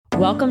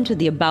Welcome to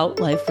the About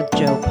Life with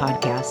Joe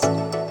podcast.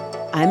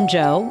 I'm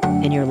Joe,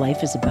 and your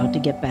life is about to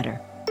get better.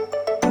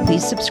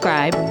 Please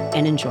subscribe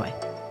and enjoy.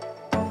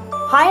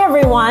 Hi,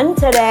 everyone.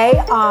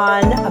 Today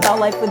on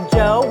About Life with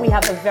Joe, we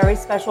have a very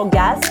special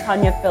guest,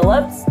 Tanya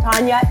Phillips.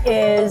 Tanya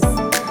is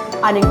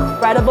an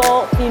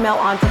incredible female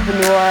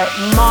entrepreneur,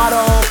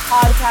 model,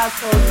 podcast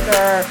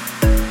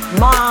hoster,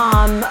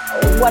 mom,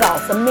 what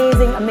else?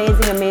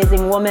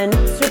 Amazing woman,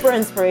 super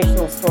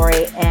inspirational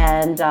story,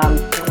 and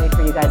can't wait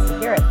for you guys to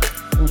hear it.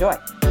 Enjoy.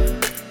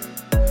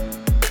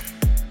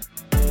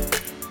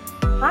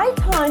 Hi,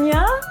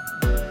 Tanya.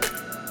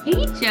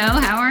 Hey, Joe.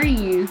 How are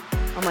you?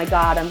 Oh my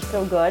God, I'm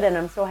so good. And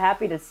I'm so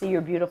happy to see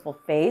your beautiful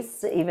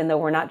face, even though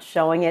we're not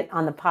showing it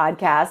on the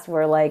podcast.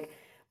 We're like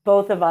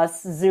both of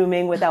us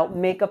Zooming without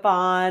makeup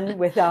on,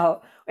 in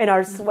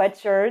our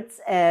sweatshirts.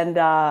 And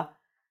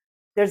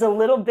there's a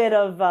little bit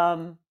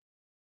of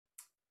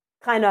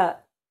kind of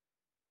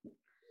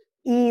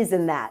ease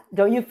in that.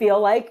 Don't you feel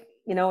like,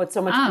 it's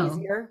so much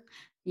easier?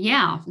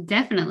 Yeah,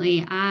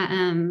 definitely.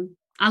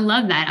 I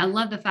love that. I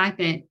love the fact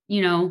that,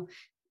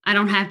 I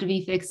don't have to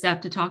be fixed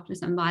up to talk to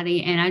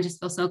somebody, and I just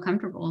feel so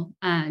comfortable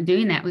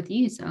doing that with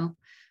you. So,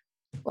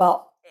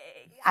 well,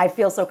 I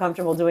feel so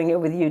comfortable doing it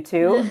with you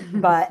too,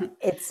 but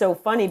it's so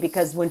funny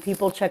because when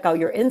people check out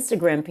your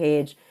Instagram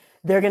page,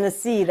 they're going to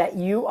see that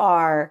you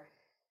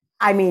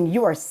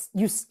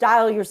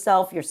style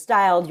yourself, you're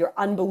styled, you're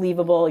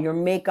unbelievable, your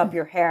makeup,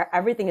 your hair,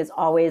 everything is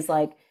always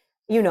like,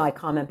 I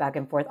comment back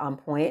and forth on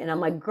point. And I'm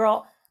like,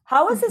 girl,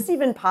 how is this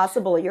even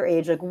possible at your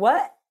age? Like,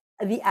 what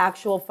the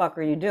actual fuck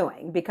are you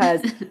doing?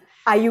 Because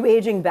are you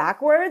aging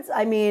backwards?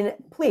 I mean,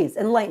 please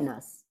enlighten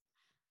us.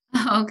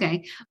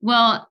 Okay.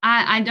 Well,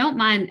 I don't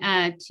mind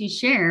to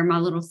share my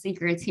little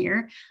secrets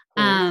here.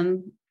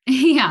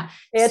 Yeah.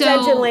 Pay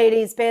attention,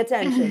 ladies. Pay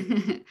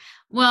attention.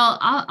 Well,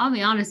 I'll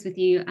be honest with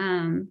you.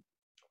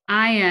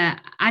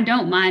 I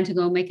don't mind to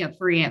go makeup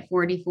free at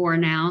 44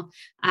 now.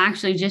 I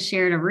actually just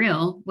shared a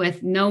reel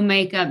with no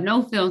makeup,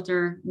 no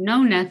filter,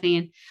 no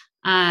nothing,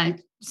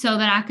 so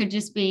that I could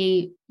just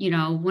be,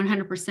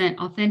 100%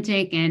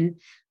 authentic. And,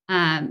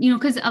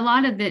 because a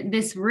lot of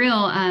this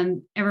reel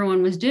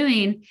everyone was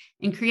doing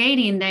and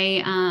creating,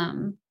 they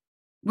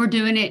were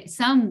doing it.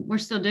 Some were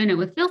still doing it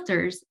with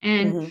filters.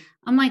 And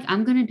I'm like,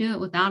 I'm going to do it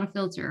without a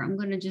filter. I'm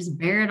going to just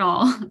bear it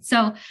all.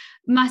 So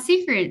my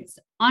secrets,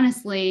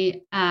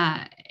 honestly,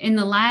 in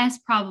the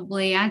last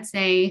probably, I'd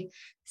say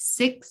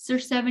 6 or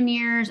 7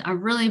 years,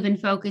 I've really been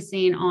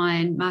focusing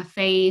on my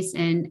face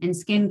and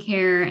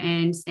skincare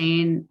and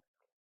staying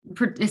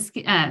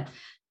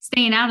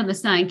out of the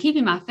sun,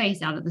 keeping my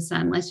face out of the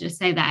sun. Let's just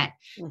say that,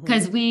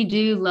 because we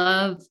do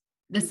love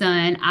the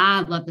sun.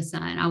 I love the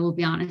sun. I will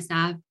be honest.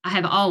 I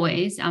have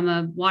always, I'm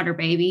a water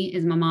baby,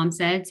 as my mom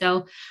said.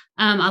 So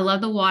I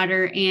love the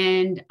water,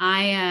 and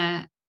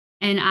I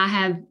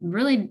had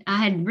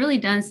really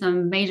done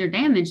some major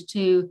damage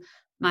to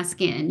my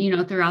skin,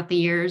 throughout the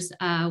years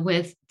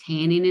with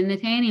tanning in the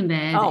tanning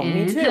bed. Oh,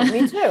 me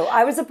too.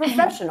 I was a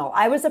professional.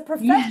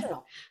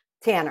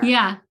 Tanner.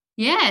 Yeah.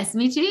 Yes,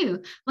 me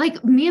too.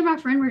 Like, me and my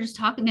friend were just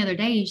talking the other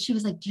day. She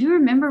was like, do you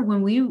remember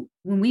when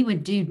we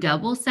would do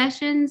double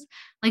sessions?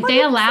 Like,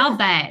 they allowed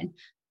that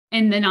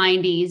in the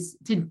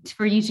 90s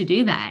for you to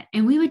do that.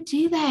 And we would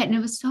do that. And it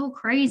was so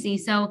crazy.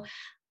 So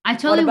I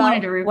totally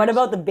wanted to reverse. What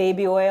about the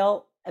baby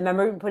oil? I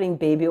remember putting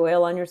baby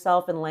oil on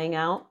yourself and laying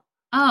out.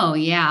 Oh,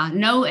 yeah.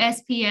 No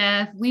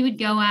SPF. We would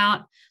go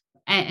out.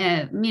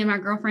 Me and my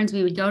girlfriends,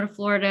 we would go to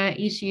Florida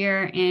each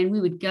year, and we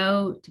would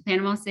go to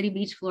Panama City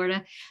Beach,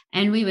 Florida,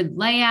 and we would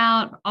lay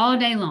out all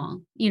day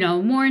long,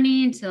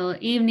 morning till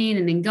evening,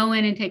 and then go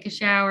in and take a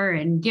shower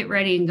and get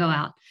ready and go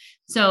out.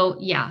 So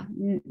yeah,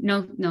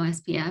 no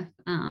SPF.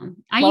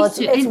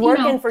 It's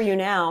working for you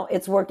now.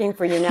 It's working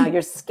for you now.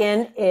 Your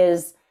skin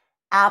is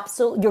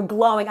you're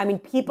glowing. I mean,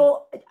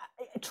 people,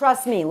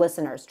 trust me,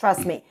 listeners,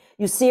 trust me.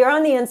 You see her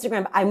on the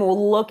Instagram. I'm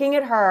looking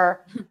at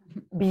her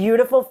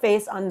beautiful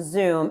face on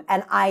Zoom.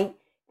 And I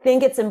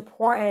think it's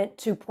important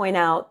to point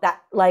out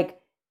that, like,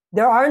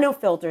 there are no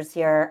filters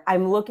here.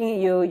 I'm looking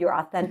at you, your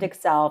authentic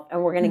self,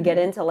 and we're going to get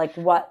into like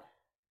what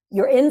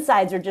your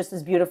insides are just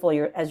as beautiful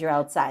as your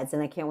outsides.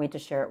 And I can't wait to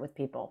share it with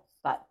people.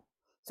 But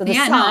so the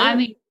sun.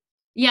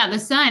 The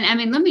sun. I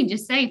mean, let me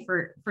just say,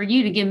 for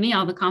you to give me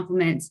all the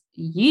compliments,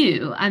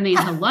 hello.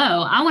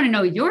 I want to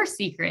know your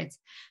secrets,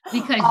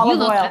 because you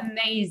look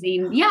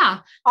amazing. Yeah.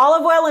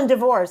 Olive oil and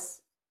divorce.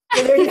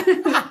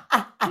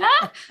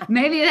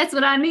 Maybe that's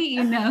what I need,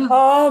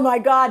 Oh my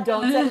God.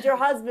 Don't send your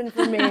husband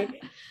for me.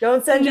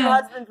 Don't send your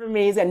husband for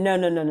me. He said, no.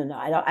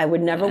 I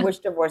would never wish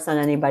divorce on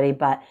anybody,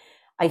 but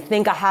I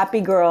think a happy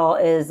girl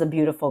is a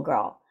beautiful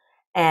girl.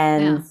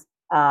 And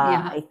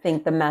I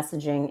think the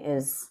messaging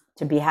is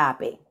to be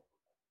happy.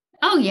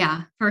 Oh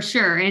yeah, for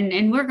sure.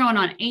 And we're going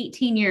on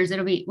 18 years.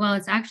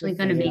 It's actually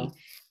going to be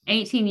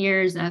 18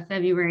 years,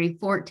 February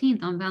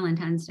 14th on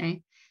Valentine's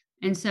Day.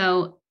 And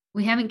so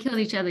we haven't killed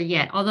each other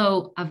yet,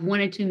 although I've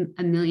wanted to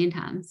a million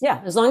times.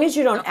 Yeah. As long as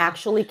you don't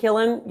actually kill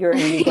him,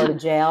 you go to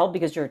jail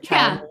because you're a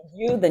child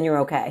you, then you're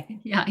okay.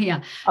 Yeah. Yeah.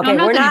 No, Okay. I'm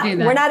not going to do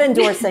that. We're not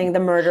endorsing the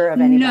murder of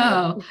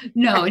anybody.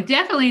 No,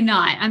 definitely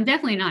not. I'm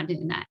definitely not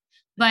doing that.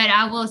 But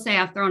I will say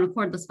I've thrown a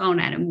cordless phone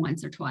at him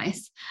once or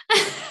twice.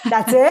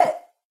 That's it.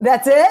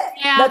 That's it.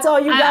 Yeah, That's all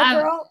you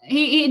got, girl.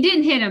 He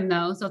didn't hit him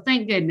though, so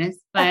thank goodness.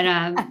 But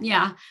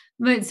yeah.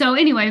 But so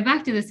anyway,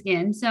 back to the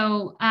skin.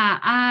 So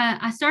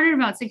I started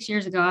about 6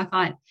 years ago. I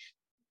thought,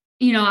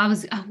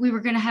 we were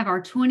going to have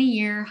our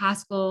 20-year high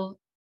school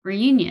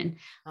reunion.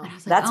 And I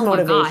was like, that's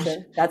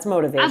motivation. That's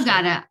motivation. I've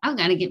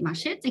got to get my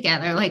shit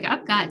together. Like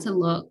I've got to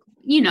look,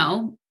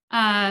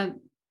 a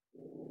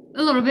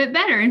little bit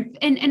better.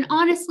 And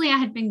honestly, I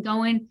had been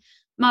going,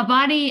 my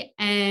body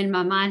and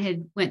my mind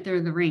had went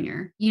through the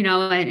ringer,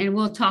 and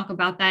we'll talk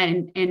about that.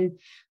 And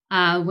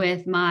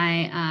with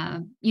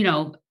my,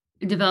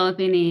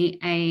 developing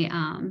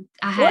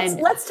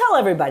let's tell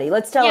everybody,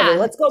 let's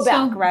go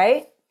back,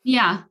 right?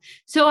 Yeah.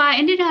 So I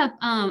ended up,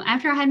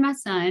 after I had my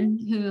son,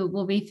 who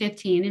will be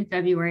 15 in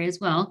February as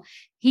well,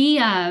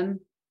 I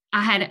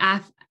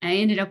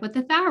ended up with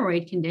a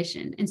thyroid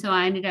condition. And so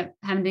I ended up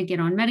having to get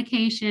on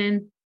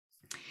medication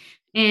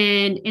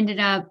and ended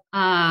up,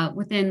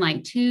 within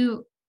like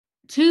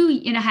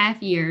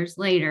 2.5 years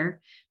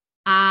later,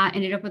 I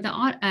ended up with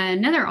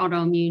another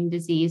autoimmune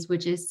disease,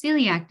 which is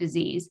celiac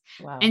disease.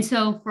 Wow. And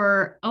so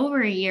for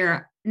over a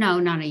year, no,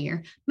 not a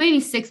year, maybe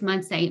 6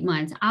 months to 8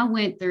 months, I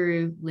went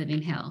through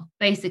living hell,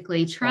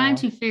 basically trying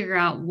to figure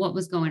out what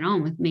was going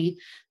on with me.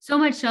 So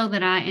much so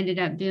that I ended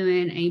up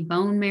doing a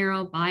bone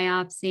marrow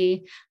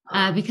biopsy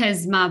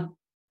because my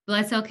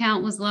blood cell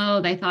count was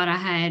low. They thought I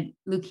had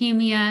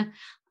leukemia.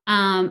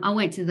 I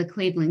went to the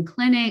Cleveland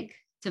Clinic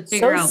to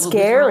figure out what was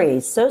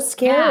wrong. So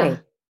scary. Yeah.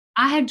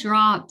 I had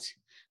dropped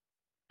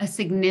a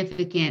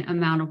significant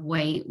amount of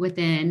weight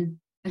within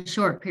a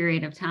short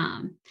period of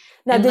time.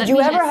 Now, did you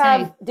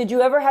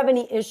ever have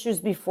any issues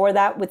before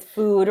that with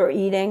food or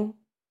eating?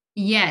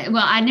 Yeah,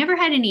 well, I never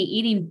had any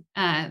eating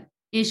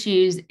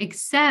issues,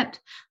 except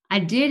I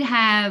did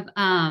have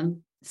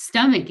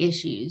stomach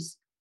issues,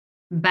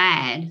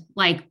 bad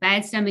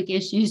stomach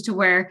issues, to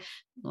where,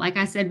 like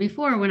I said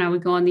before, when I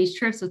would go on these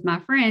trips with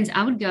my friends,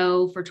 I would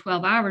go for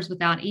 12 hours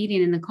without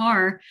eating in the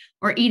car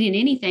or eating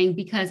anything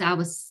because I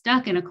was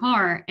stuck in a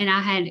car and I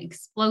had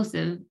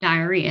explosive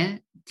diarrhea.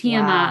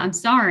 TMI, wow. I'm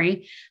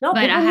sorry. No,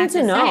 but I have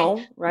to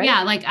know, right?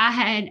 Yeah, like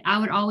I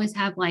would always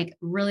have like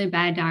really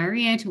bad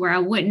diarrhea to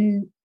where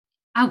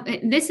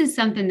this is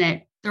something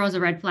that throws a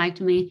red flag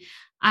to me.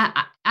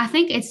 I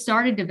think it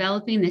started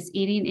developing, this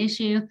eating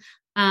issue,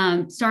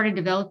 started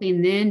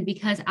developing then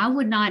because I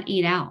would not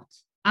eat out.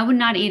 I would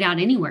not eat out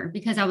anywhere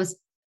because I was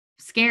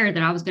scared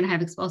that I was going to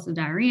have explosive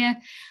diarrhea.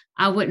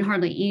 I wouldn't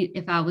hardly eat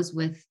if I was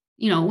with,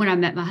 when I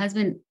met my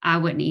husband, I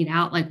wouldn't eat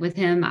out. Like with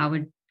him,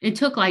 it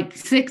took like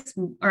 6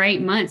 or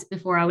 8 months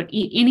before I would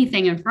eat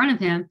anything in front of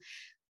him.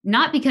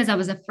 Not because I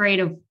was afraid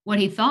of what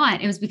he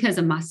thought. It was because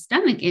of my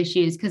stomach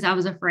issues, because I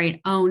was afraid,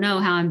 oh no,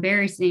 how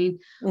embarrassing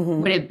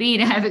would it be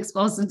to have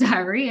explosive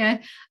diarrhea,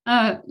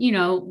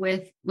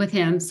 with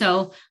him.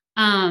 So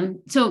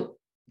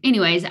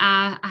anyways,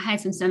 I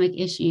had some stomach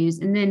issues,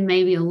 and then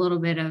maybe a little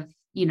bit of,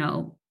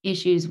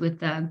 issues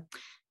with the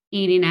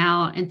eating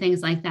out and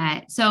things like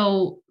that.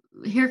 So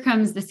here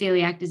comes the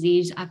celiac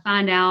disease. I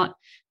find out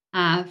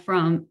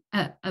from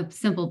a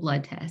simple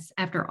blood test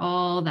after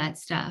all that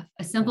stuff,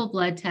 a simple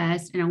blood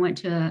test. And I went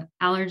to an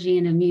allergy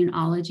and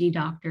immunology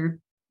doctor,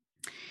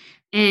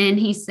 and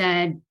he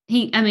said,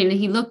 he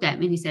looked at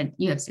me and he said,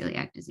 you have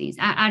celiac disease.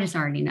 I just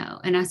already know.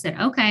 And I said,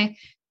 okay.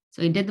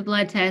 So he did the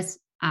blood test.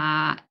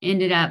 I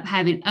ended up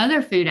having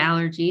other food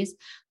allergies.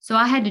 So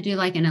I had to do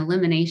like an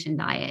elimination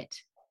diet.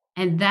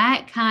 And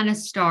that kind of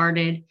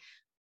started,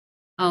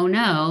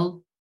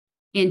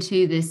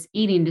 into this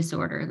eating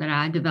disorder that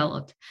I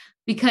developed.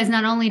 Because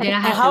not only did I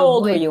have How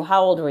old were you?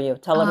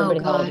 Tell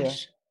everybody how old you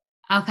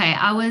were. Okay.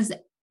 I was,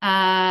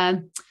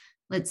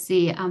 let's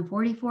see, I'm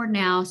 44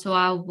 now. So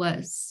I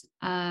was,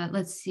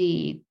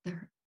 30.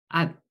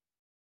 I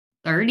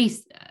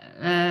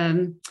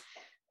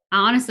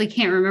honestly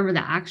can't remember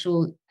the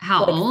actual,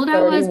 how old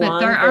I was,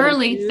 but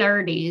early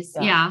 30s.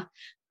 Yeah.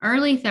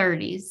 Early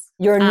 30s.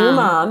 You're a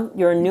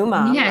new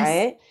mom. Yes.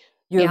 Right?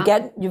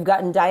 You've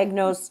gotten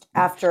diagnosed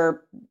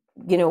after,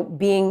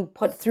 being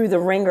put through the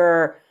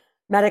ringer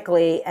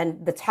medically,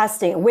 and the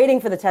testing, waiting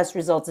for the test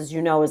results, as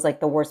you know, is like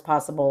the worst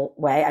possible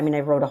way. I mean, I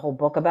wrote a whole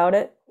book about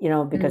it,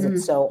 because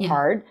it's so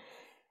hard.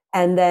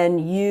 And then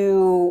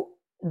you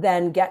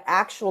get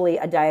actually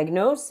a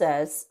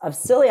diagnosis of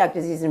celiac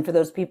disease. And for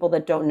those people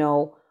that don't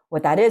know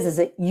what that is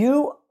that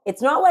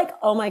it's not like,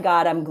 oh my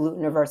God, I'm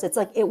gluten averse. It's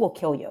like, it will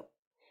kill you.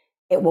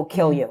 It will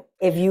kill you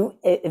if you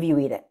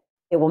eat it.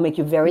 It will make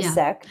you very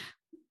sick.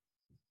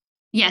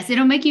 Yes,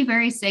 it'll make you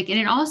very sick. And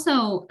it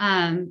also,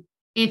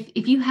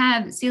 if you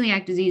have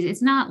celiac disease,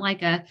 it's not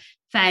like a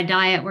fad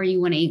diet where you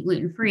want to eat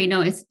gluten-free.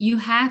 No, you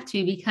have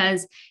to,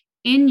 because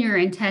in your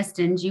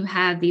intestines, you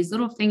have these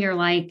little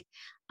finger-like,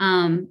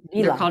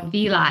 they're called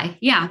villi.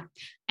 Yeah.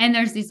 And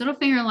there's these little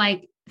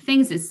finger-like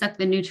things that suck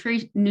the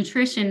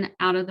nutrition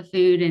out of the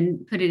food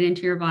and put it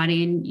into your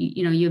body, and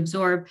you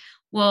absorb.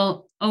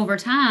 Well, over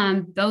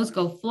time, those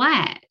go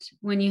flat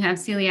when you have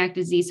celiac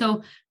disease.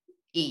 So,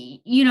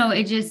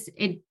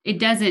 it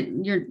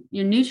doesn't, your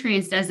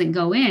nutrients doesn't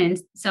go in.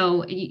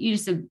 So you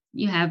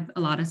have a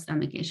lot of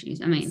stomach issues.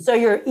 I mean, so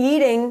you're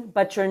eating,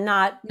 but you're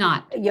not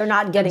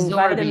getting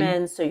absorbing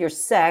vitamins. So you're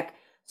sick.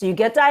 So you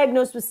get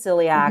diagnosed with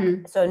celiac.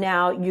 Mm-hmm. So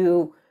now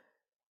you,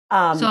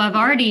 so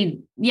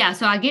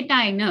I get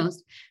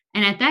diagnosed.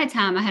 And at that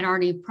time I had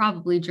already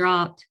probably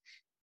dropped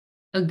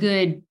a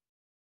good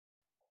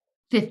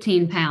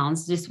 15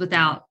 pounds just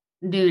without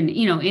doing,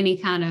 any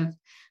kind of,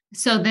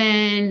 so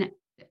then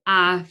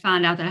I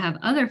found out that I have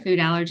other food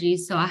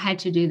allergies. So I had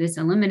to do this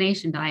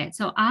elimination diet.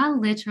 So I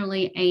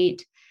literally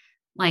ate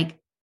like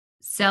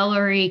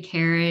celery,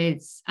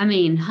 carrots,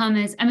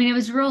 hummus. It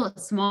was real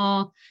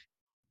small,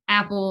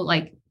 apple,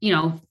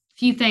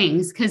 few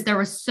things, because there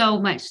was so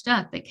much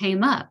stuff that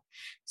came up.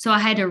 So I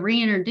had to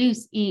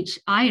reintroduce each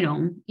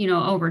item,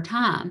 over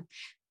time.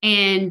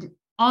 And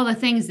all the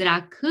things that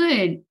I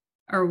could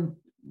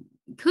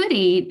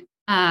eat,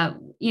 I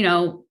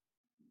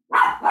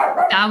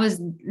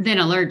was then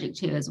allergic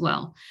to as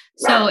well.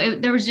 So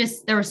there was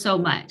so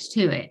much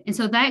to it. And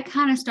so that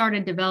kind of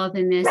started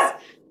developing this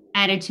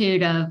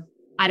attitude of,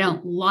 I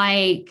don't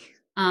like,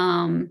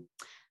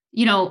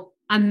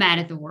 I'm mad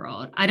at the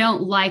world. I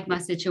don't like my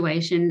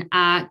situation.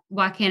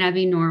 Why can't I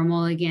be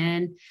normal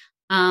again?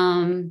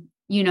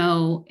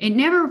 It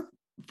never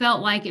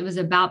felt like it was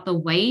about the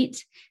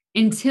weight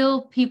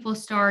until people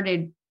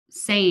started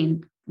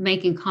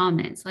making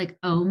comments like,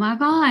 oh my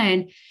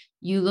God,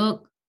 you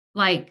look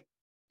like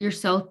you're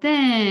so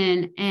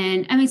thin.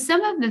 And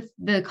some of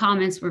the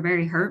comments were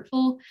very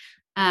hurtful.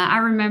 I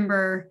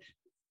remember,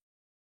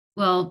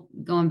 well,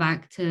 going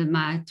back to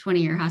my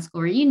 20-year high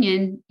school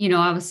reunion,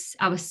 I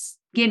was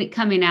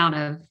coming out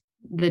of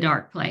the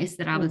dark place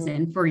that I was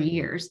in for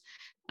years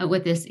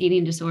with this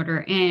eating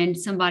disorder. And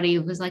somebody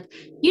was like,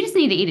 you just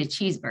need to eat a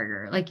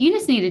cheeseburger. Like, you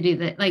just need to do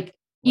that. Like,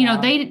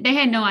 wow. They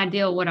had no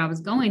idea what I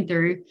was going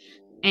through.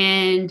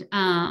 And,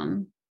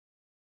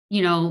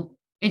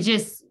 it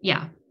just,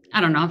 I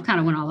don't know. I've kind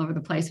of went all over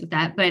the place with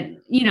that, but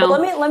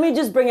let me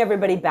just bring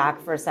everybody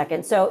back for a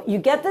second. So you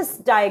get this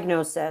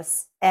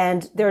diagnosis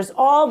and there's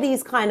all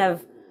these kind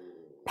of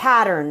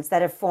patterns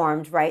that have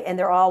formed, right? And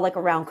they're all like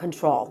around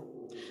control.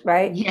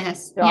 Right?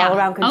 Yes. They're all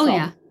around control. Oh,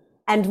 yeah.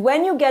 And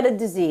when you get a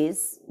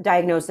disease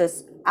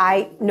diagnosis,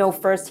 I know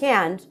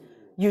firsthand,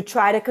 you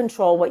try to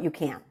control what you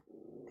can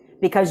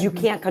because you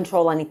can't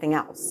control anything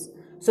else.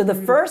 So the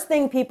first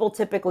thing people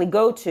typically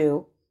go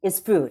to is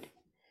food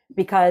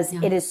because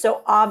it is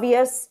so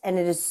obvious and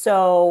it is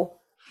so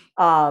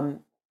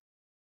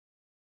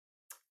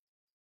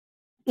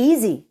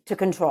easy to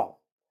control.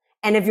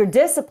 And if you're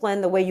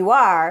disciplined the way you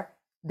are,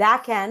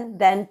 that can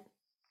then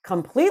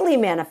completely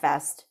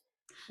manifest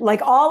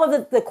like all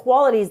of the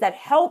qualities that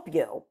help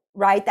you,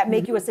 right? That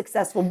make you a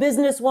successful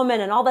businesswoman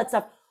and all that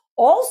stuff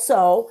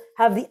also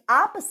have the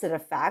opposite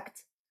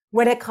effect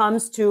when it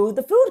comes to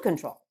the food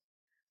control.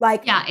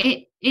 Like,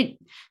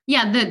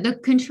 the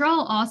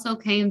control also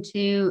came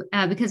to,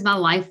 because my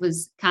life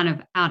was kind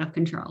of out of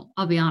control.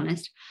 I'll be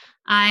honest.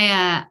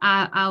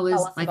 I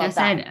was, like I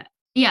said,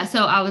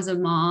 so I was a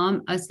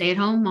mom, a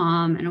stay-at-home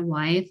mom and a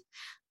wife.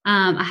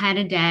 I had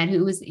a dad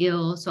who was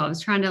ill. So I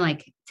was trying to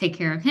take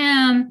care of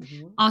him,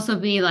 also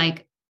be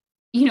the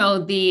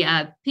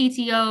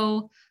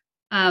PTO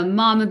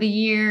mom of the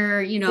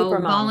year,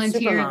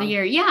 volunteer of the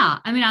year. Yeah.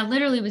 I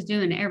literally was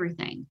doing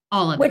everything,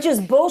 all of it. Which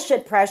is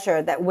bullshit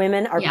pressure that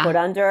women are put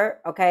under.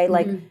 Okay.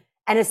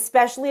 And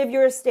especially if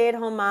you're a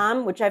stay-at-home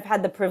mom, which I've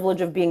had the privilege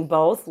of being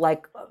both,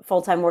 like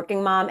full-time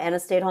working mom and a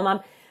stay-at-home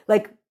mom,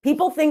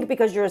 people think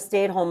because you're a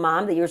stay-at-home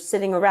mom that you're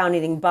sitting around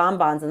eating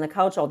bonbons on the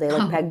couch all day,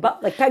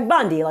 like Peg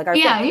Bundy, like our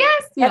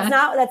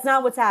That's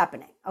not what's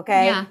happening.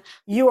 Okay,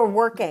 you are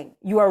working,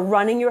 you are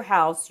running your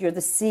house, you're the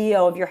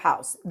CEO of your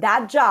house.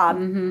 That job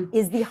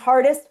is the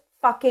hardest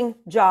fucking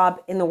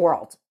job in the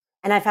world,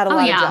 and I've had a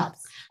lot of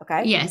jobs.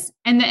 Okay, yes,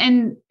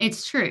 and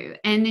it's true.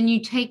 And then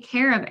you take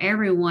care of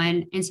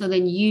everyone, and so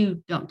then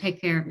you don't take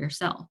care of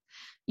yourself.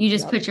 You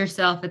just put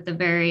yourself at the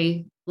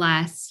very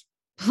last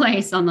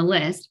place on the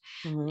list.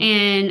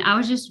 And I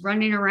was just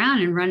running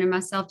around and running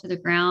myself to the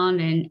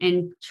ground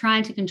and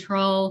trying to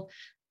control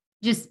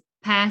just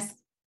past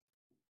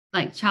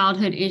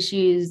childhood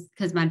issues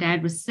because my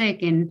dad was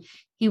sick and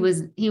he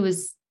was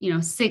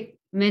sick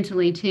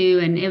mentally too.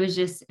 And it was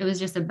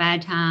just a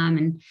bad time.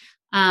 And,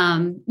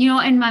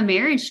 and my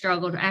marriage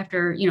struggled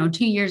after,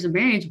 2 years of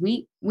marriage.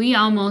 We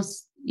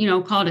almost,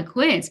 called it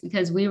quits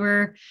because we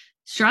were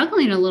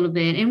struggling a little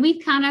bit, and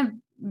we've kind of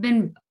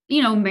been,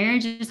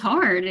 marriage is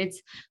hard.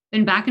 It's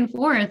been back and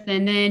forth.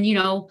 And then,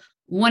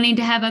 wanting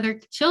to have other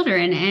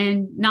children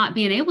and not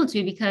being able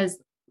to, because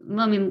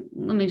let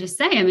me just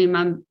say,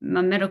 my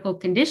medical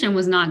condition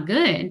was not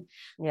good.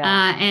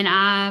 And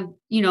I,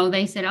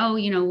 they said, oh,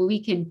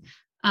 we could,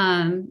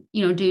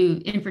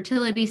 do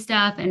infertility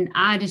stuff. And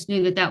I just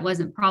knew that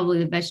wasn't probably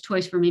the best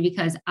choice for me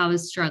because I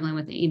was struggling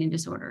with the eating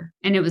disorder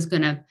and it was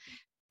going to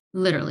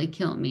literally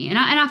kill me. And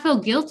I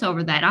felt guilt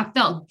over that. I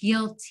felt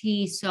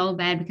guilty so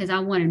bad because I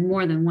wanted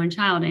more than one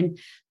child. And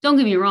don't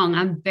get me wrong,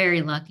 I'm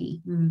very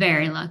lucky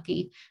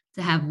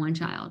to have one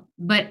child.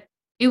 But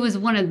it was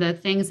one of the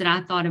things that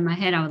I thought in my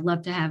head I would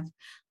love to have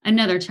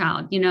another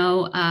child,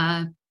 Well,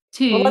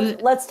 two.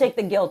 let's take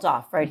the guilt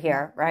off right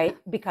here, right?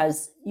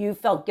 Because you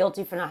felt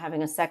guilty for not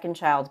having a second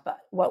child, but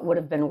what would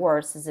have been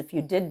worse is if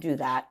you did do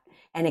that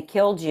and it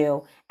killed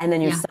you, and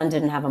then your Yeah. son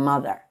didn't have a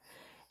mother.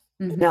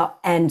 Mhm. No,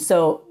 and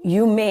so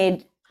you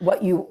made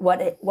what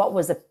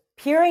was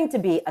appearing to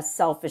be a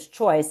selfish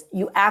choice.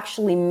 You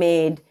actually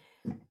made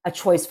a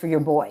choice for your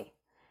boy,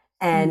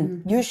 and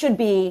Mhm. you should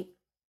be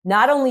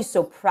not only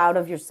so proud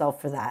of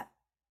yourself for that,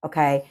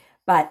 okay,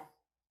 but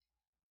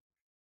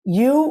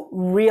you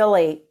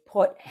really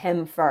put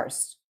him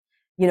first.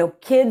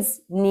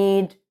 Kids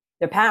need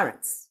their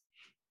parents,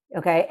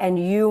 okay, and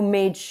you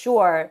made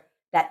sure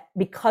that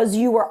because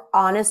you were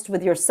honest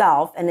with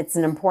yourself, and it's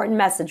an important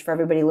message for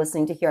everybody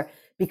listening to hear,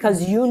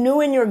 because Mhm. you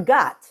knew in your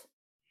gut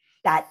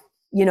that,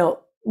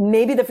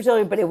 maybe the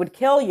fertility, but it would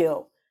kill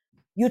you.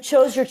 You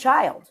chose your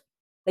child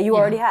that you Yeah.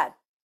 already had.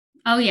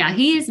 Oh yeah,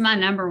 he is my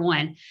number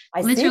one.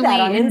 I see that Literally,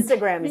 on and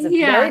Instagram. He's a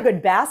very yeah.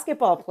 good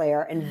basketball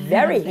player and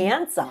very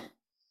handsome.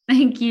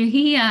 Thank you.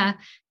 He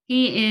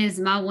is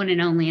my one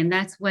and only, and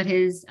that's what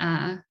his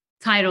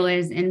title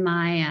is in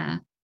my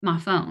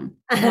phone.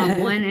 My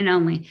one and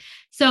only.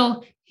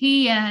 So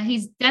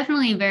he's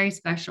definitely very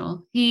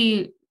special.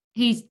 He's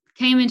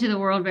came into the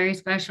world very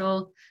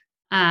special.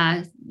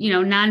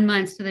 9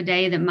 months to the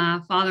day that my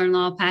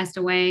father-in-law passed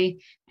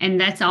away, and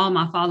that's all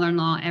my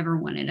father-in-law ever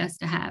wanted us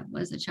to have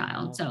was a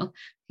child. So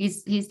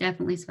he's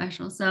definitely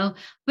special. So,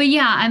 but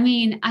yeah, I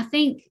mean, I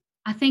think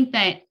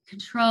that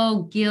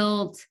control,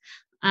 guilt,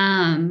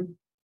 um,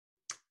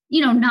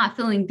 not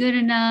feeling good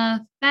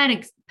enough,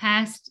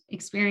 past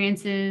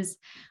experiences,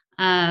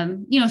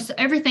 so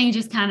everything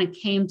just kind of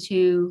came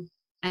to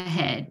a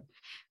head.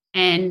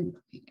 And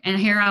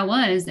here I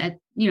was at,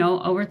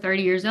 over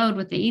 30 years old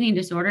with the eating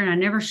disorder, and I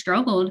never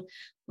struggled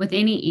with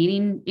any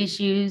eating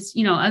issues,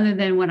 other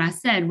than what I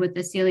said with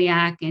the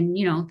celiac and,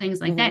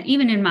 things like that.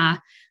 Even in my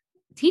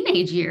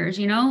teenage years,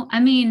 I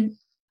mean,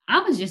 I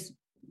was just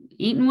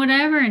eating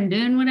whatever and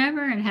doing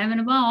whatever and having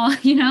a ball,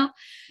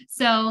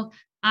 So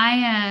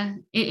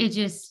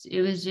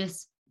it was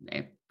just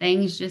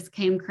things just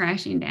came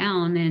crashing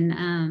down,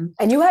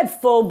 And you had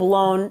full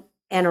blown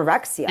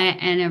anorexia.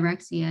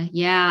 Anorexia.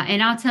 Yeah.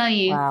 And I'll tell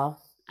you, Wow.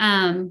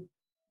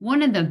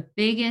 one of the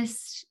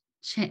biggest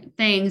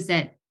things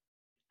that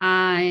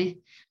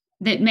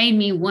made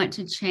me want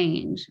to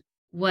change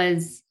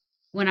was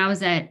when I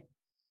was at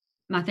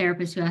my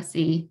therapist, who I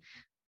see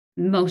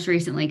most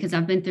recently, because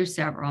I've been through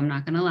several, I'm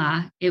not going to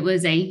lie. It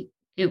was like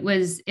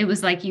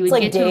you would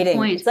like get dating. to a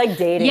point. It's like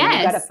dating. Yes.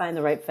 You got to find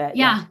the right fit.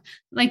 Yeah.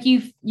 Like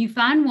you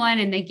find one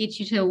and they get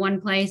you to one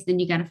place, then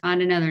you got to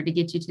find another to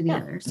get you to the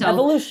other. So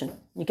evolution.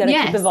 You got to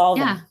keep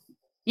evolving. Yeah.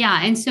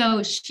 Yeah. And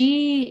so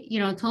she,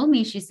 told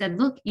me, she said,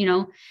 look,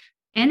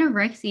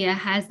 anorexia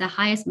has the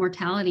highest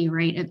mortality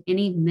rate of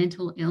any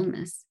mental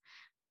illness.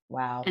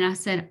 Wow. And I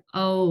said,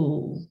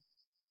 oh,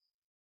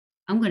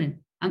 I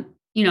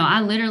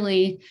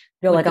literally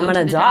You're like, I'm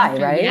going to die,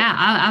 doctor. right? Yeah.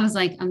 I was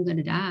like, I'm going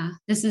to die.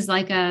 This is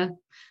like a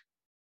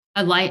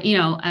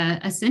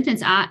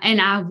sentence.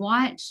 I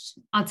watched,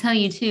 I'll tell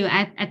you too,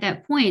 at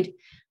that point,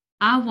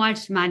 I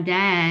watched my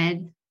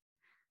dad,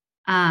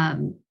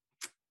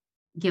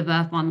 give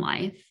up on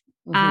life.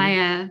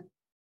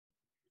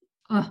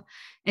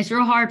 It's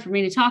real hard for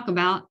me to talk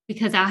about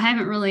because I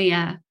haven't really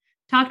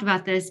talked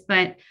about this,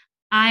 but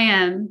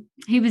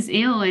he was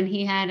ill and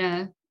he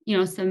had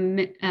some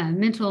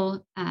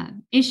mental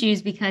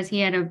issues because he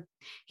had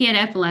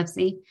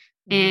epilepsy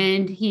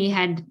and he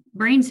had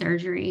brain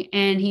surgery,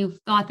 and he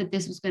thought that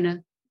this was going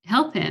to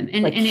help him,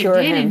 and it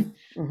did.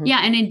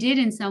 And it did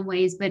in some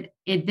ways, but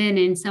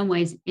in some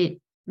ways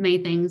it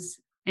made things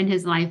in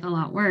his life a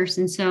lot worse.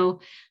 And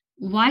so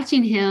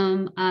watching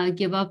him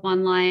give up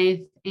on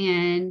life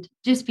and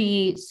just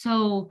be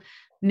so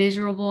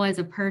miserable as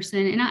a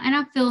person, and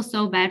I feel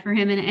so bad for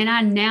him, and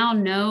I now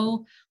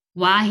know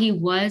why he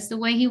was the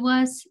way he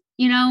was,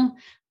 and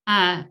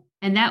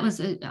that was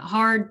a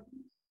hard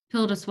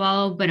pill to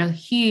swallow, but a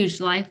huge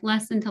life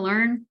lesson to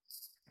learn,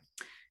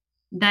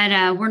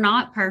 that we're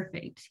not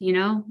perfect.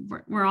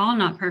 We're all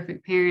not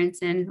perfect parents,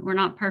 and we're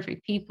not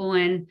perfect people.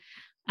 And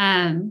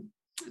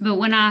but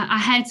when I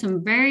had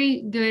some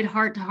very good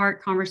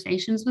heart-to-heart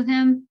conversations with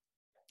him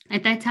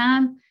at that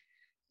time,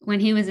 when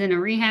he was in a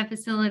rehab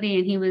facility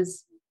and he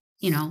was,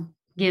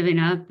 giving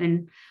up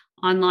and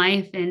on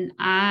life, and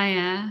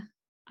I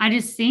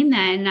just seen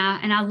that,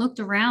 and I looked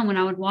around when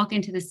I would walk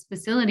into this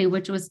facility,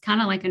 which was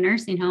kind of like a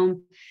nursing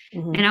home,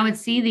 and I would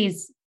see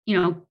these,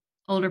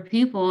 older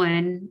people,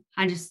 and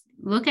I just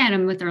look at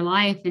them with their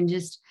life and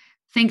just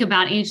think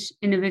about each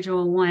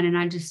individual one, and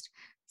I just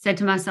said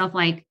to myself,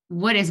 like,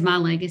 what is my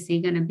legacy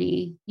going to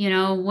be?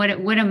 What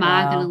am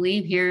I going to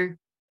leave here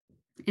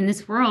in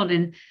this world?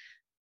 And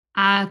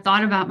I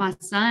thought about my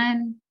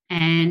son,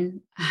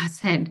 and I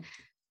said,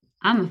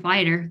 I'm a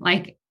fighter.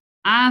 Like,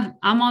 I'm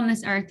on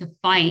this earth to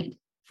fight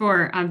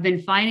I've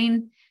been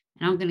fighting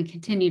and I'm going to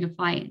continue to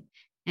fight.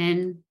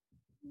 And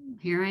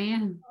here I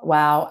am.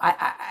 Wow.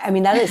 I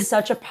mean, that is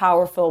such a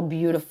powerful,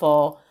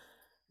 beautiful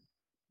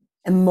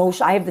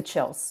emotion. I have the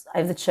chills. I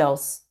have the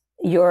chills.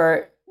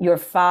 Your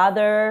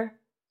father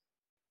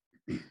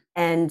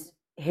and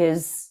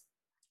his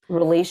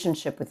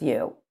relationship with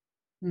you.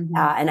 Mm-hmm.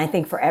 And I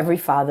think for every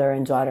father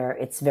and daughter,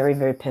 it's very,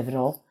 very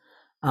pivotal.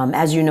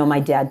 As you know,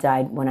 my dad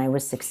died when I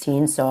was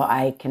 16, so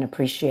I can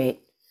appreciate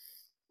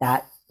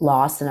that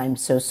loss. And I'm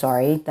so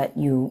sorry that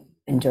you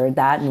endured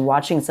that. And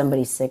watching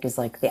somebody sick is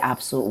like the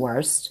absolute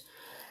worst.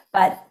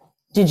 But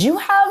did you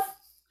have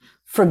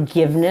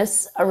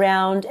forgiveness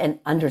around and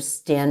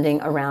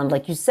understanding around,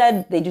 like you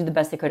said, they do the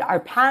best they could. Our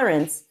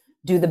parents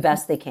do the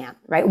best they can,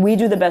 right? We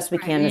do the best we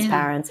can as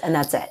parents, and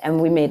that's it. And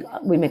we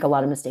make a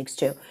lot of mistakes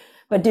too.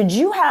 But did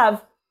you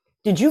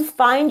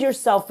find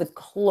yourself with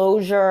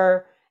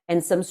closure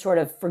and some sort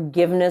of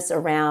forgiveness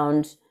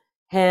around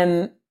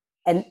him?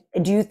 And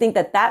do you think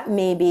that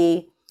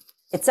maybe,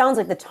 it sounds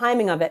like the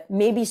timing of it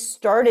maybe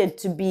started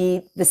to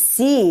be the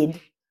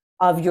seed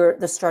of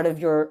the start of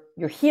your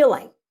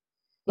healing?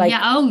 Like,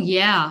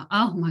 yeah.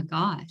 Oh my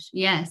gosh.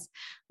 Yes.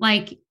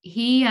 Like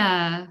he,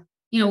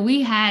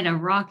 we had a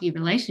rocky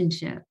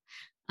relationship.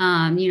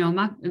 Not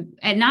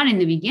in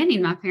the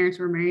beginning, my parents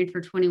were married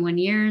for 21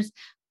 years,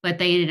 but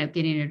they ended up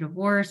getting a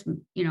divorce.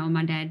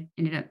 My dad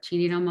ended up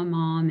cheating on my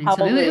mom. And how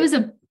old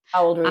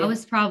were you? I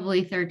was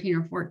probably 13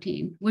 or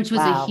 14, which was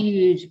a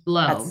huge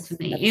blow to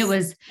me.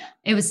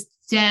 It was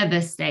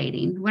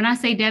devastating. When I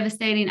say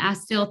devastating, I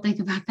still think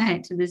about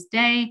that to this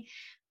day.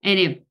 And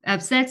it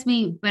upsets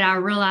me, but I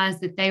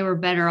realized that they were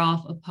better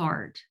off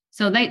apart.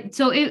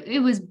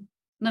 It was,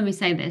 let me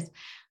say this.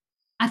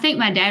 I think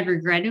my dad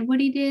regretted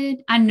what he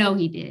did. I know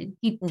he did.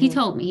 He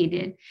told me he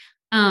did.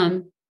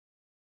 But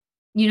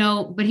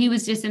he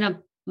was just in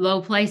a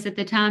low place at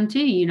the time too,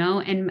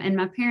 and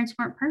my parents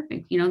weren't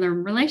perfect. Their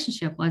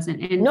relationship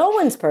wasn't. And no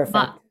one's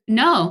perfect.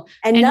 No.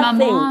 And nothing,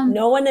 my mom,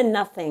 no one and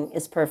nothing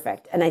is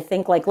perfect. And I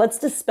think let's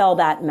dispel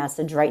that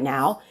message right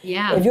now.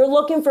 Yeah. If you're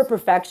looking for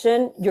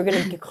perfection, you're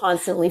going to be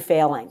constantly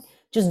failing.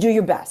 Just do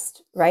your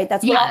best, right?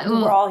 That's what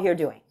we're all here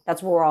doing.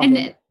 That's what we're all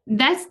doing.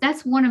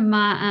 That's one of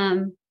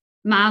my,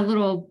 my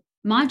little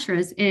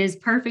mantras is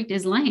perfect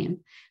is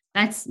lame.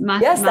 That's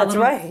that's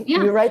right.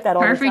 Yeah, you write that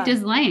all perfect the time.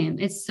 Is lame.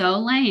 It's so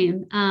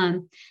lame.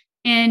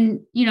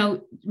 And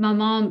my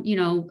mom,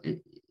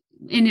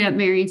 ended up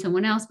marrying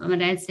someone else, but my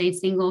dad stayed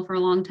single for a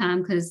long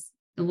time because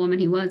the woman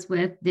he was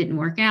with didn't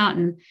work out.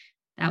 And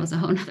that was a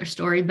whole nother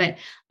story. But,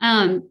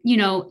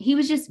 he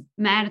was just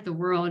mad at the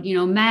world,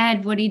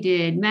 mad what he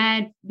did,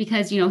 mad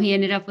because, he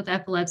ended up with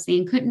epilepsy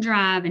and couldn't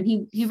drive. And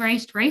he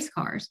raced race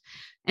cars.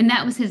 And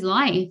that was his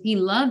life. He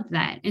loved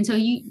that. And so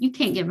you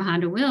can't get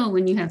behind a wheel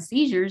when you have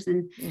seizures.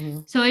 And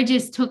so it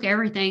just took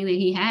everything that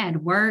he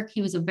had. Work.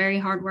 He was a very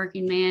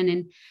hardworking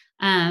man.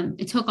 And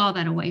it took all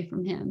that away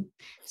from him.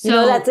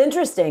 So that's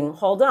interesting.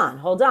 Hold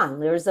on.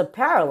 There's a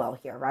parallel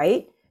here,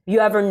 right? You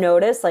ever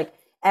notice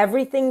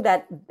everything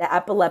that the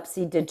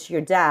epilepsy did to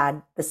your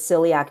dad, the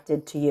celiac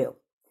did to you?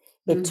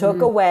 It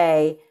took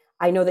away.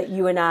 I know that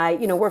you and I,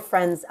 we're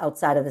friends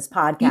outside of this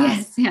podcast.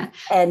 Yes, yeah.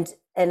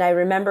 And I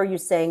remember you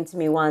saying to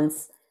me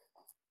once,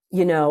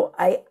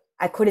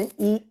 I couldn't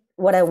eat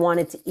what I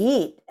wanted to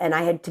eat, and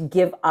I had to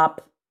give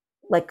up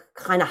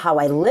kind of how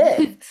I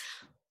lived.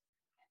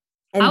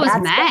 And I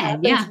was mad.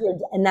 Yeah.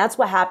 And that's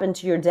what happened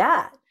to your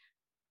dad.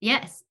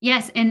 Yes.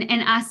 And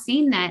I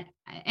seen that.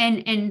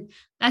 And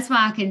that's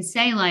why I can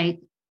say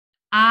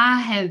I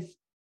have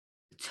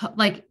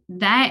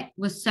that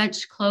was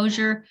such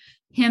closure,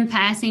 him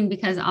passing,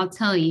 because I'll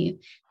tell you,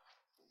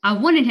 I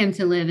wanted him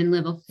to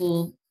live a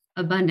full,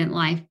 abundant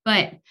life,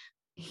 but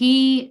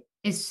he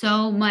is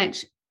so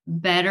much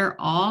better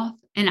off.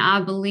 And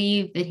I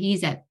believe that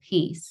he's at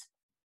peace.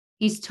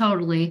 He's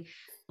totally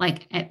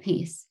at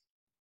peace.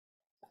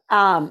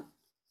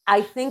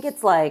 I think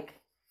it's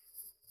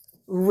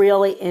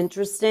really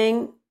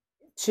interesting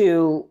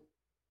to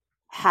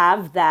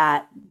have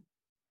that.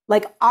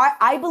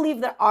 I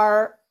believe that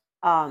our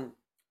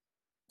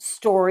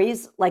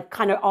stories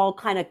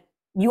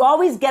you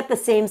always get the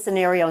same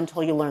scenario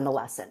until you learn the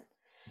lesson.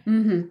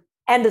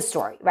 End of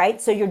story,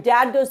 right? So your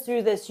dad goes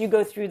through this, you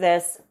go through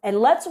this, and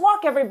let's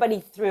walk everybody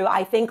through.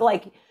 I think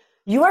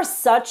you are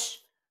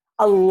such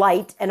a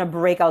light and a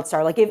breakout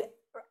star. If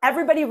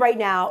everybody right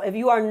now, if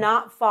you are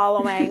not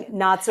following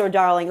Not So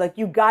Darling,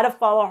 you got to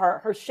follow her.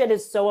 Her shit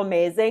is so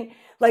amazing.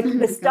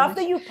 The stuff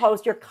that you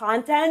post, your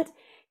content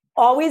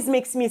always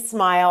makes me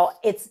smile.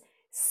 It's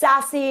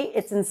sassy,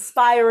 it's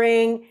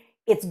inspiring,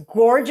 it's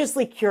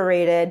gorgeously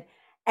curated.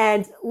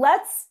 And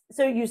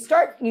so you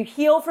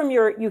heal from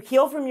your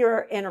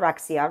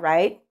anorexia,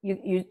 right?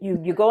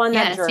 You go on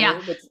that journey,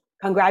 which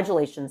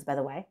congratulations, by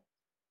the way.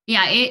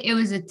 Yeah, it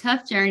was a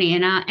tough journey.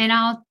 And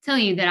I'll tell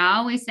you that I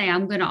always say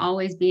I'm going to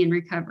always be in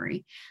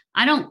recovery.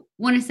 I don't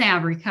want to say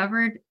I've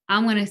recovered.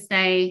 I'm going to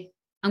say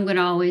I'm going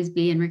to always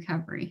be in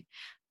recovery,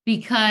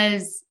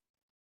 because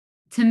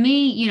to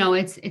me,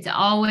 it's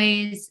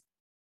always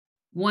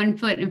one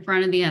foot in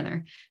front of the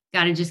other.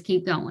 Got to just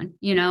keep going,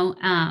 you know?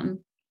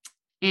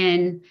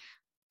 And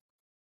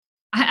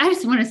I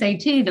just want to say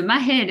too, that my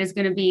head is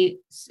going to be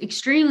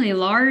extremely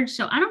large.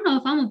 So I don't know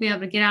if I'm going to be able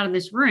to get out of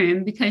this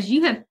room because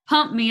you have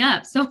pumped me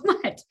up so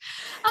much.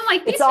 I'm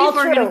like, these people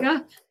are going to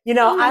go. You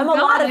know, I'm a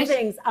lot of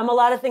things. I'm a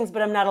lot of things,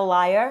 but I'm not a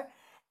liar.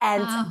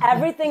 And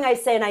everything I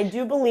say, and I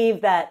do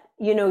believe that,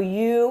 you know,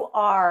 you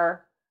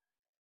are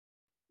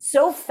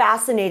so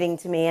fascinating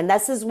to me. And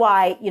this is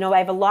why, you know, I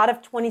have a lot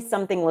of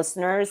 20-something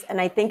listeners,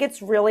 and I think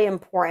it's really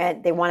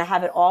important. They want to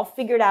have it all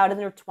figured out in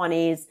their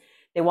 20s.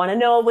 They want to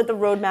know what the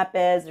roadmap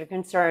is. They're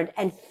concerned.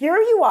 And here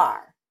you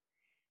are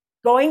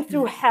going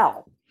through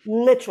hell,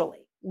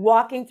 literally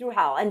walking through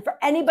hell. And for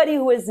anybody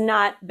who has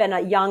not been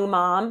a young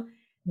mom,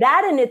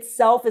 that in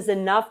itself is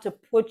enough to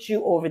put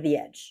you over the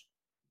edge.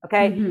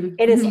 Okay. Mm-hmm.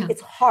 It is,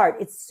 it's hard.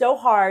 It's so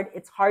hard.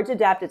 It's hard to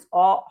adapt. It's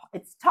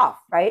tough,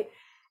 right?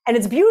 And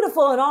it's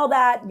beautiful and all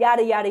that,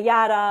 yada, yada,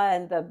 yada,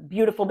 and the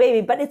beautiful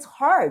baby, but it's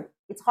hard.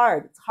 It's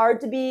hard. It's hard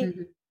to be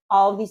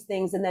all of these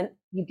things. And then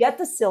you get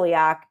the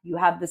celiac, you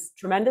have this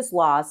tremendous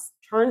loss,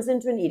 turns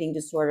into an eating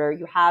disorder.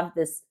 You have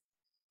this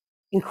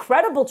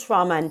incredible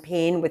trauma and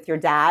pain with your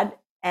dad,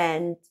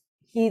 and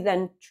he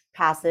then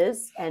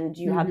passes, and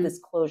you have this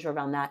closure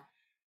around that.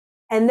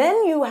 And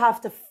then you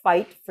have to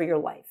fight for your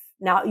life.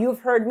 Now, you've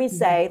heard me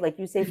say, like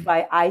you say,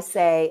 fight. I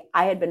say,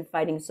 I had been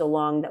fighting so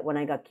long that when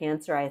I got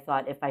cancer, I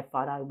thought if I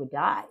fought, I would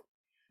die.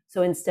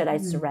 So instead, I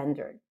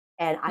surrendered.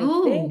 And I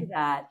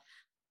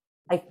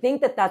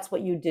think that that's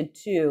what you did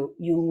too.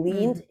 You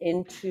leaned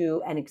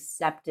into and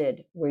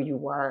accepted where you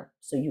were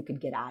so you could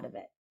get out of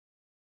it.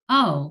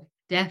 Oh,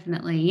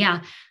 definitely.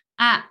 Yeah.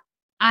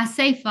 I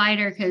say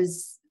fighter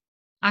because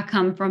I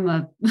come from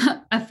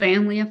a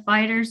family of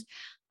fighters.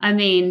 I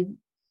mean,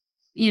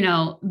 you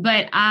know,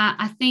 but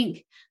I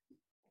think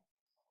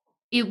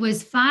it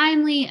was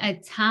finally a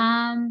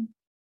time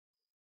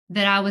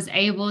that I was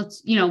able to,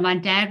 you know, my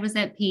dad was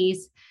at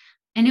peace,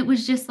 and it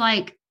was just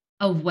like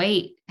a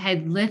weight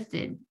had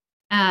lifted.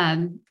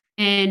 And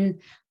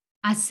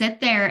I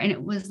sat there, and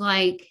it was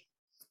like,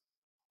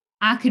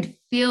 I could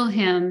feel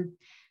him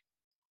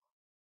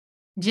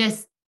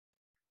just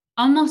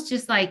almost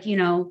just like, you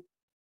know,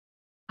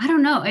 I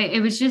don't know. It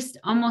was just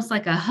almost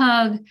like a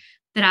hug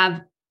that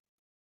I've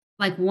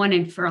like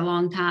wanted for a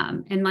long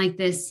time. And like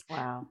this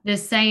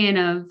saying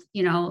of,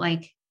 you know,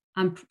 like,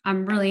 I'm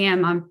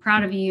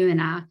proud of you. And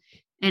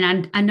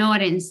I know I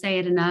didn't say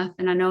it enough,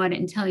 and I know I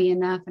didn't tell you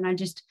enough. And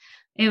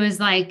it was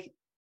like,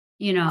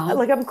 you know,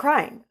 like I'm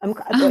crying.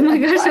 Oh my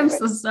gosh, I'm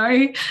so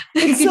sorry.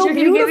 It's so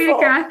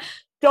beautiful.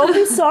 Don't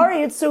be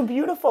sorry. It's so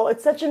beautiful.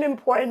 It's such an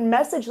important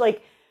message.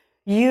 Like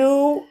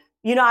you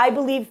know, I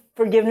believe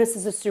forgiveness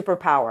is a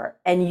superpower,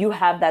 and you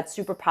have that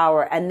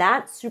superpower, and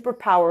that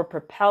superpower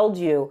propelled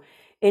you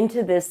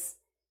into this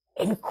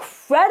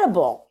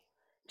incredible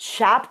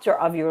chapter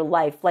of your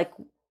life. Like,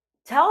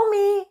 tell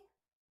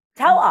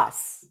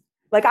us.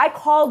 Like, I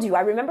called you.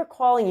 I remember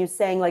calling you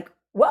saying, like,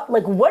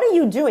 what are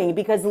you doing?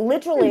 Because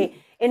literally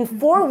in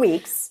 4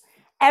 weeks,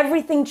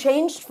 everything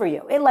changed for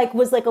you. It like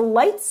was like a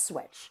light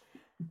switch,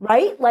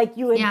 right? Like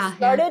you had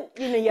started,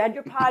 you know, you had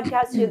your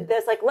podcast, you had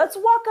this, like, let's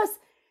walk us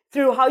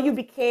through how you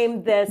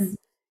became this,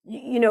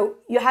 you know,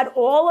 you had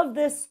all of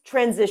this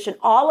transition,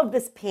 all of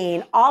this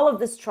pain, all of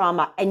this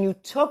trauma, and you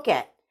took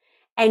it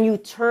and you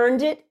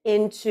turned it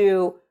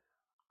into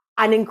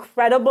an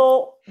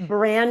incredible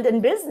brand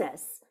and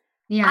business.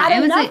 Yeah. Out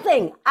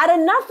of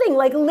nothing,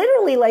 like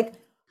literally, like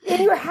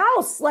in your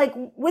house, like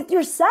with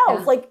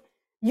yourself, like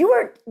you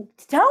were,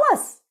 tell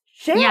us,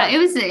 share. Yeah,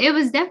 it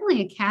was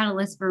definitely a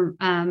catalyst for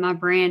my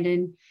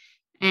brand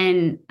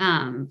and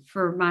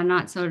for my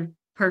not so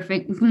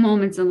perfect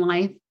moments in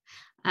life,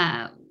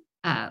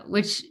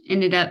 which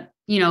ended up,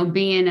 you know,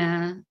 being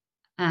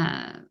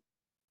I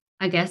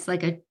guess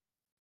like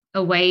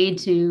a way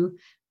to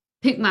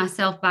pick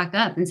myself back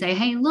up and say,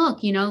 hey,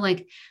 look, you know,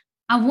 like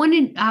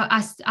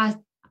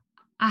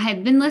I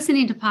had been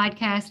listening to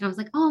podcasts, and I was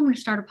like, oh, I'm going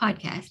to start a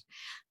podcast.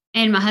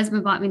 And my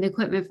husband bought me the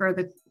equipment for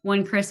the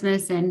one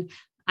Christmas, and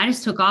I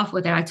just took off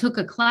with it. I took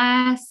a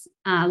class,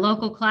 a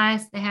local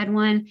class. They had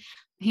one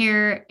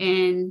here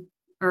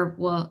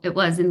it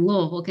was in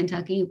Louisville,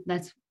 Kentucky.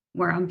 That's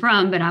where I'm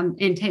from, but I'm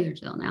in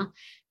Taylorsville now,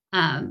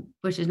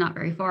 which is not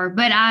very far.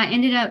 But I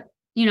ended up,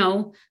 you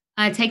know,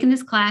 taking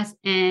this class,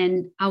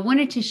 and I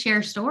wanted to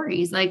share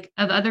stories like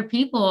of other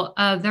people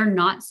of their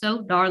not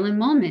so darling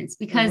moments,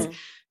 because,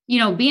 you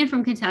know, being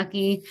from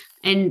Kentucky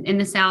and in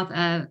the South,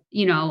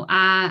 you know,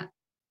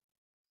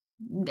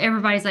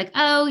 everybody's like,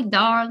 oh,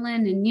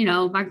 darling. And, you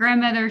know, my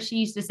grandmother, she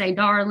used to say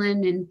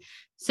darling. And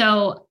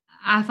so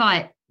I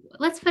thought,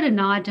 let's put a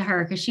nod to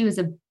her, because she was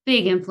a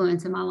big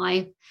influence in my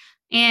life.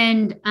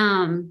 And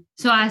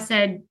so I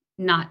said,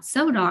 not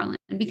so darling,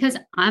 because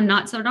I'm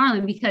not so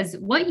darling, because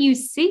what you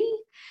see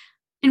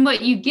and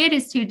what you get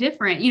is too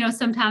different, you know,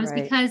 sometimes,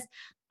 because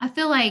I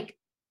feel like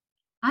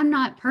I'm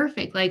not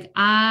perfect. Like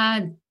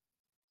I'm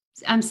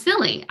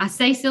silly. I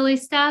say silly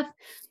stuff.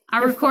 I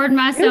record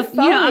myself.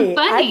 You're funny. I'm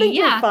funny. I think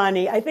you're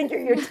funny. I think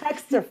your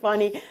texts are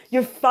funny.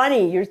 You're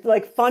funny. You're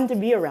like fun to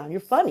be around. You're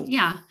funny.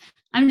 Yeah.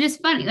 I'm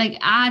just funny. Like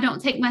I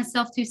don't take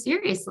myself too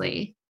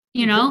seriously,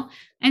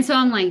 And so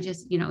I'm like,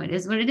 just, it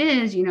is what it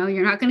is.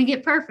 You're not going to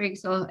get perfect.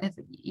 So if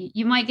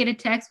you might get a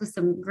text with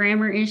some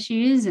grammar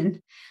issues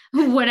and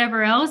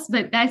whatever else,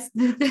 but that's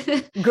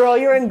girl,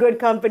 you're in good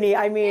company.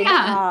 I mean,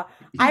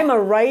 I'm a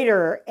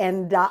writer,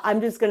 and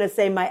I'm just going to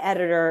say my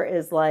editor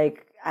is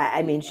like,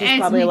 I mean, she's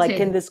probably like,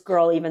 can this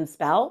girl even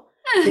spell?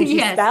 Can she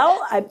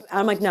spell?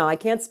 I'm like, no, I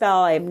can't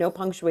spell. I have no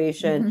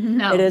punctuation.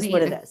 No, it is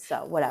what it is.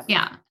 So whatever.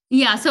 Yeah.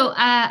 Yeah. So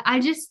I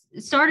just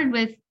started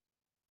with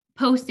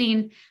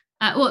posting,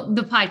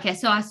 the podcast.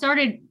 So I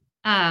started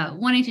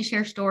wanting to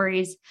share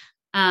stories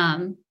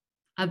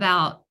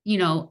about,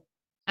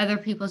 other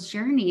people's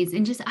journeys,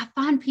 and just I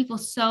find people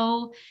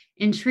so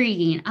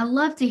intriguing. I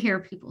love to hear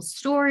people's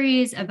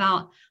stories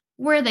about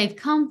where they've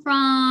come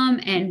from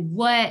and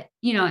what,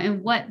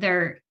 and what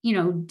they're,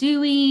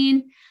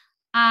 doing,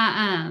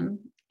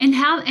 and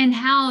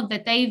how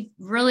that they've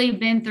really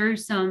been through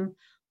some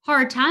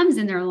hard times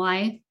in their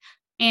life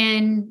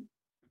and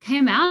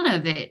came out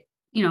of it,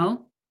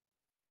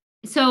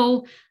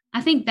 So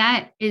I think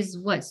that is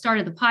what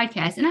started the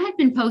podcast. And I had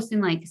been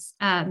posting like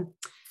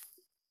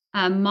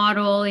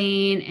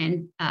modeling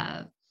and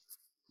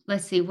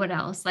let's see what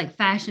else, like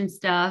fashion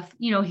stuff,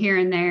 here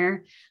and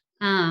there,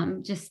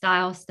 just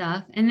style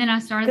stuff. And then I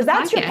started the podcast.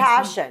 Because that's your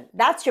passion.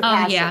 That's your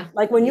passion. Yeah.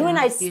 Like when you and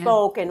I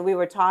spoke and we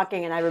were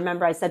talking, and I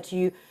remember I said to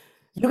you,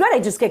 you got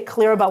to just get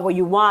clear about what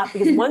you want,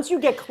 because once you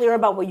get clear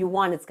about what you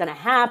want, it's going to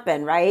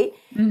happen, right?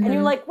 Mm-hmm. And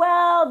you're like,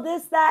 well,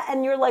 this, that.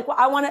 And you're like, well,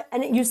 I want to,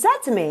 and you said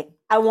to me,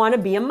 I want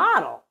to be a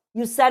model.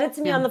 You said it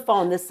to me on the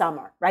phone this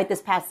summer, right?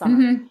 This past summer.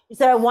 Mm-hmm. You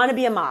said, I want to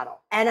be a model.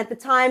 And at the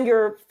time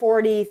you're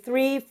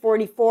 43,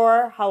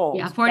 44, how old?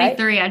 Yeah,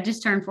 43. Right? I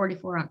just turned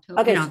 44 in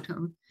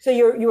October. So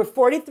you were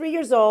 43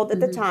 years old at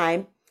the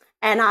time.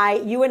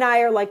 And you and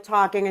I are like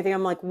talking. I think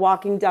I'm like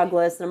walking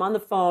Douglas, and I'm on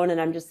the phone,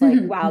 and I'm just like,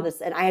 wow, this.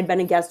 And I had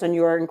been a guest on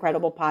your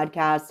incredible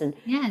podcast, and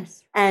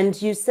yes. And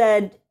I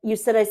said,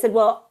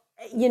 well,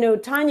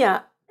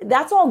 Tanya,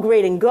 that's all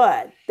great and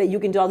good that you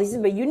can do all these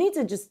things, but you need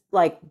to just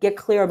like get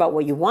clear about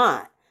what you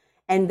want,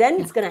 and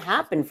then it's going to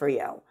happen for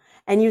you.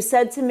 And you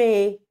said to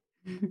me,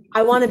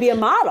 I want to be a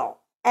model,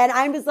 and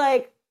I'm just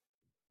like,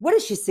 what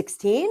is she,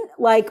 16?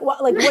 Like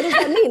what does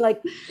that mean?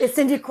 Like, is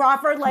Cindy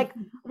Crawford like,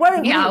 what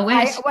are you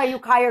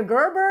Kaya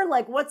Gerber?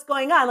 Like, what's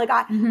going on? Like,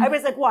 I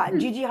was like, what?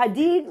 Gigi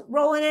Hadid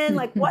rolling in?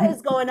 Like, what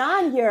is going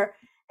on here?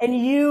 And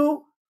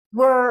it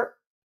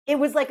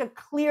was like a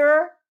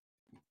clear,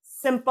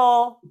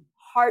 simple,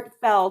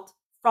 heartfelt,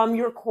 from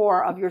your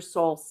core of your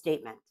soul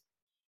statement.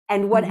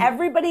 And what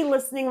everybody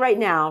listening right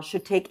now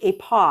should take a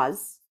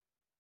pause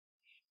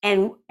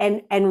and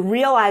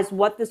realize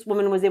what this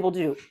woman was able to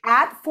do.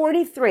 At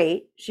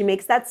 43, she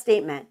makes that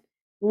statement,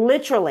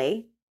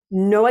 literally,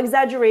 no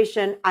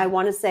exaggeration. I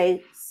want to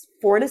say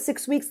 4 to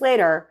 6 weeks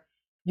later,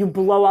 you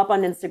blow up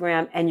on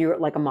Instagram and you're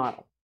like a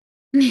model.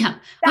 Yeah.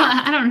 Well,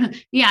 I don't know.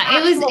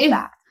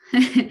 Yeah,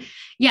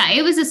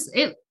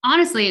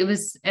 honestly, it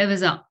was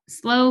a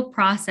slow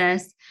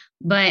process,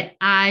 but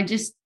I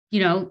just,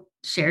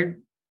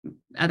 shared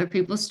other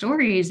people's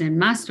stories and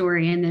my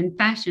story, and then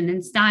fashion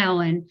and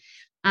style. And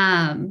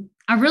I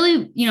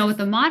really, with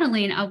the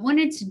modeling, I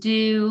wanted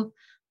to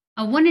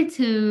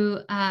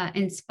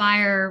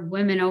inspire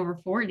women over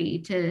 40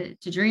 to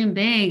dream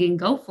big and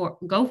go for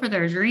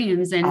their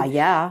dreams, and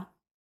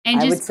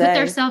and just put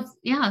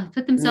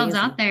themselves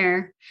out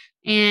there.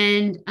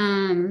 And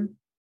I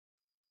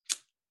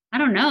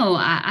don't know.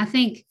 I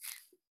think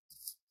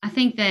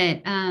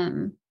that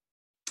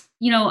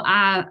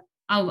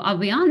I'll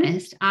be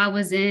honest. I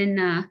was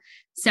in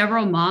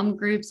several mom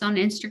groups on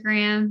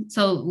Instagram,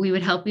 so we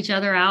would help each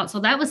other out. So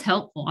that was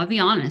helpful. I'll be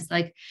honest.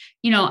 Like,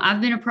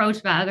 I've been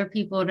approached by other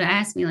people to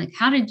ask me, like,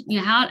 how did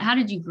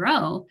you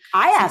grow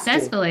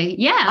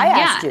successfully?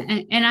 Asked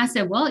you. And I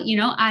said, well,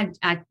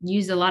 I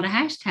use a lot of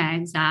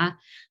hashtags.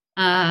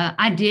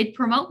 I did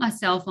promote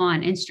myself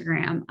on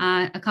Instagram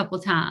a couple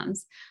of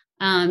times,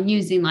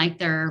 using like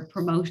their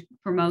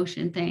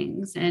promotion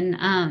things. And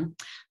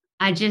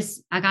I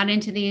got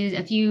into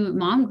a few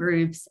mom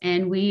groups,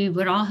 and we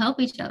would all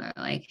help each other.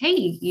 Like,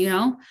 hey,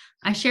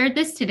 I shared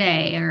this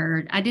today,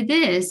 or I did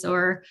this,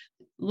 or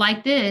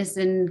like this,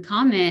 and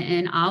comment,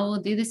 and I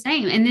will do the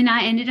same. And then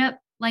I ended up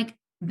like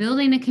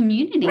building a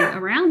community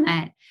around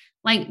that,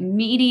 like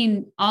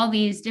meeting all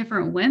these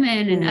different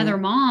women and other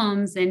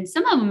moms. And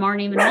some of them aren't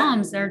even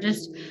moms. They're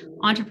just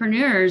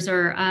entrepreneurs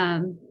or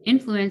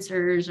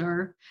influencers,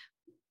 or,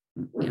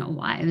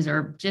 wives,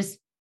 or just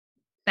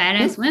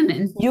badass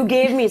women. You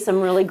gave me some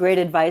really great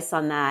advice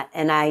on that.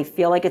 And I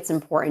feel like it's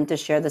important to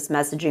share this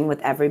messaging with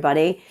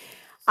everybody.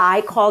 I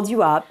called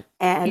you up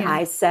and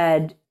I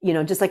said,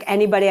 just like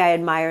anybody I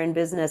admire in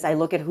business, I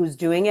look at who's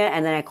doing it,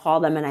 and then I call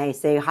them and I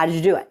say, how did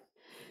you do it?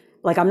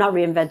 Like, I'm not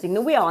reinventing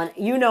the wheel. And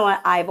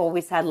I've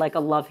always had like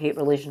a love-hate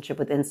relationship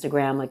with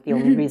Instagram. Like, the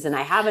only reason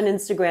I have an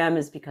Instagram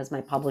is because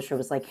my publisher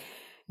was like,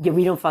 yeah,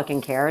 we don't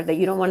fucking care that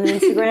you don't want an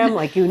Instagram.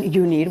 Like you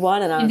need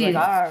one. And I was like,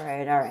 all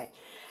right.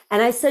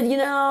 And I said,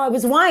 I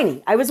was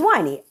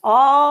whiny.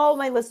 All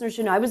my listeners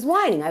should know I was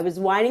whining.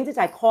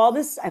 I call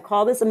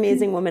this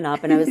amazing woman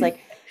up and I was like,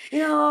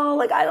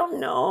 like, I don't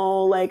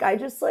know. Like, I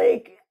just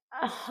like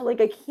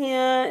I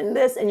can't and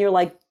this. And you're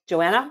like,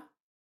 Joanna,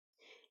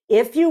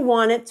 if you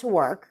want it to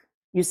work,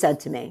 you said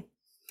to me,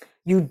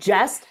 you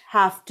just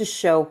have to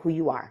show who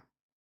you are.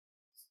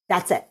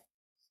 That's it.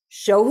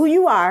 Show who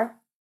you are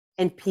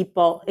and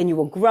you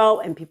will grow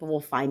and people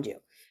will find you.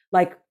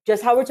 Like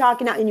just how we're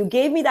talking now. And you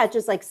gave me that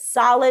just like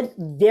solid,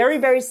 very,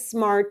 very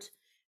smart,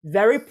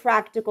 very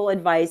practical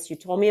advice. You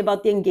told me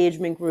about the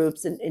engagement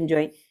groups and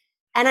doing,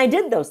 and I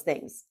did those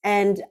things.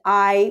 And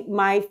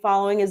my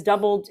following has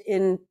doubled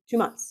in 2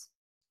 months.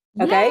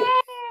 Okay. Yay!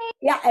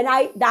 Yeah. And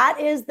that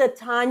is the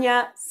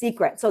Tanya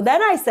secret. So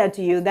then I said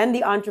to you, then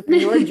the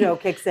entrepreneur Joe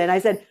kicks in. I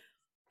said,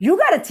 you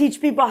got to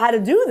teach people how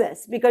to do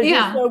this because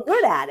you're so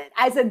good at it.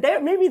 I said,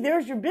 maybe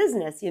there's your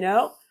business,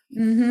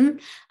 Mm-hmm.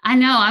 I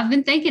know. I've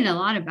been thinking a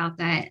lot about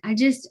that. I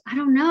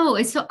don't know.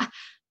 It's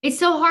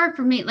so hard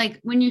for me. Like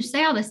when you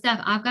say all this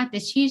stuff, I've got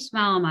this huge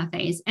smile on my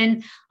face.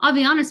 And I'll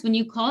be honest, when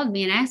you called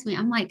me and asked me,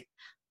 I'm like,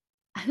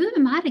 who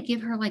am I to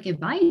give her like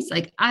advice?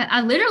 Like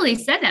I literally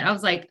said that. I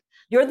was like,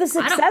 you're the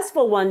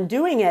successful one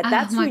doing it.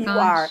 That's who you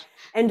are.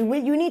 And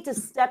you need to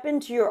step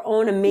into your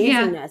own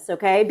amazingness,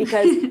 okay?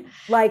 Because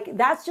like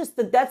that's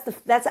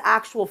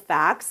actual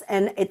facts.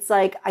 And it's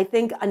like, I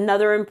think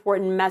another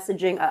important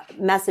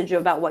message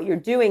about what you're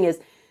doing is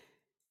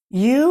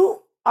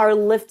you are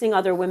lifting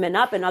other women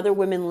up and other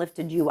women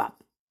lifted you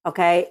up,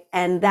 okay?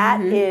 And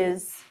that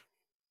is,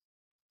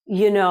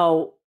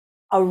 a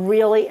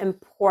really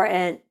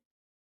important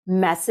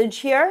message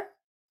here,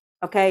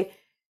 okay?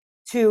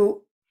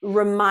 To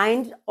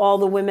remind all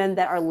the women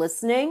that are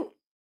listening,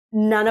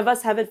 none of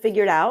us have it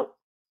figured out.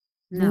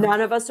 No. None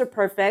of us are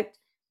perfect.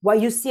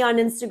 What you see on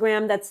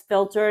Instagram that's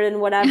filtered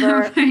and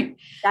whatever, right.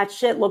 That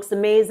shit looks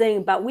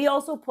amazing. But we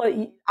also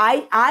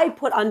I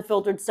put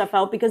unfiltered stuff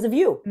out because of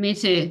you. Me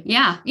too.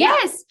 Yeah.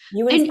 Yes.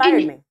 You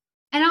inspired me.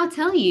 And I'll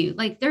tell you,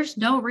 like, there's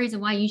no reason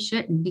why you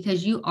shouldn't,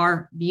 because you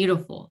are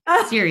beautiful.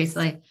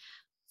 Seriously.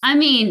 I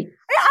mean,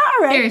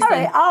 all right. Seriously. All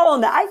right. I'll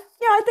own that. I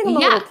think I'm a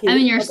little cute. I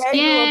mean, your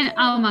skin.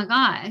 Oh my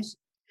gosh.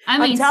 I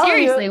mean,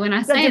 seriously, when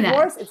I say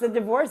that. It's a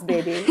divorce,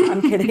 baby.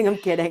 I'm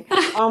kidding.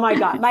 Oh my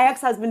God. My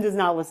ex-husband does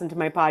not listen to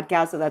my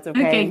podcast, so that's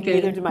okay.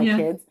 Neither do my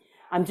kids.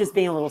 I'm just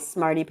being a little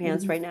smarty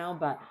pants right now,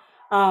 but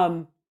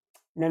no.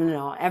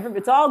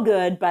 It's all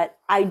good. But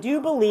I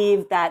do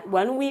believe that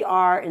when we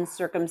are in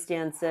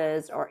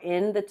circumstances or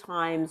in the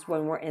times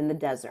when we're in the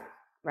desert,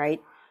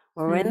 right?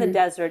 When we're in the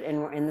desert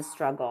and we're in the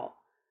struggle,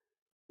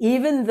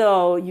 even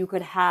though you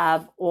could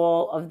have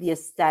all of the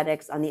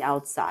aesthetics on the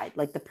outside,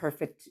 like the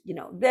perfect,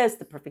 this,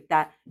 the perfect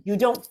that, you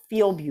don't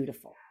feel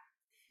beautiful.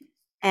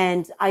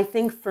 And I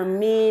think for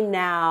me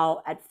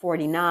now at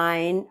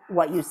 49,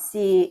 what you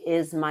see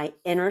is my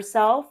inner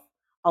self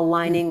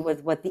aligning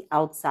with what the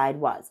outside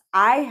was.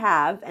 I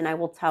have, and I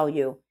will tell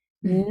you,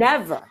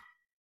 never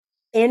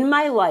in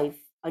my life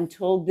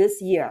until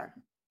this year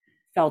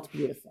felt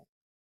beautiful.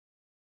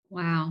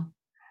 Wow.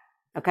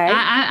 Okay.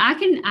 I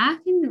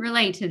can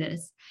relate to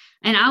this.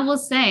 And I will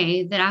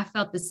say that I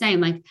felt the same.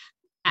 Like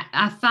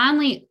I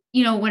finally,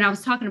 when I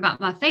was talking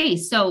about my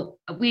face, so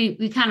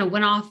we kind of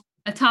went off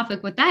a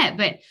topic with that,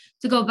 but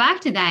to go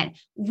back to that,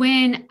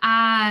 when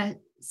I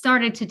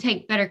started to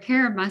take better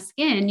care of my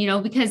skin,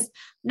 because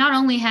not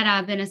only had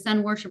I been a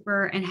sun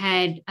worshiper and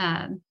had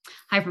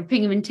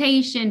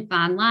hyperpigmentation,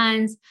 fine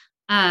lines,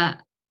 I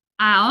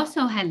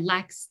also had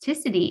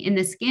laxicity in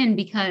the skin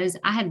because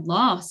I had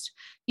lost,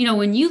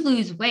 when you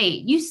lose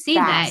weight, you see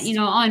that,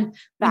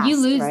 when you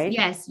lose, right?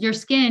 Yes, your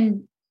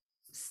skin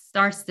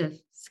starts to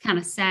kind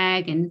of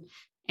sag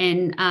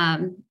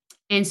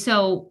and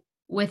so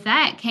with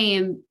that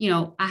came,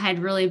 I had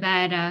really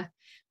bad,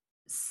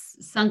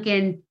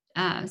 sunken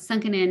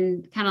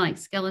in kind of like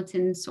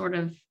skeleton sort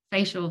of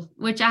facial,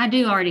 which I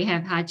do already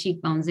have high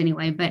cheekbones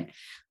anyway, but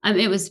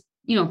it was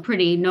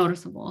pretty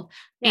noticeable.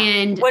 Yeah.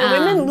 And when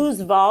women lose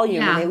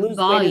volume, when they lose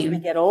weight as we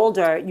get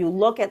older, you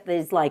look at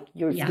these like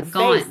your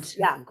gaunt. Face.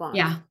 Yeah, gaunt.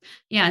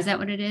 Yeah. Is that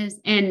what it is?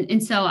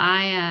 And so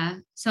I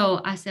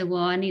said,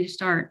 well, I need to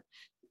start,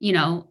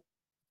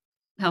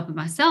 helping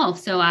myself.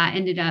 So I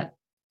ended up,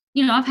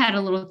 I've had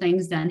a little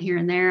things done here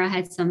and there. I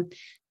had some,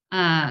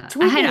 I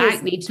had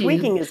acne too.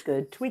 Tweaking is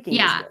good. Is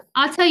good.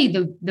 I'll tell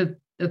you the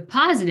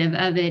positive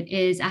of it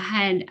is I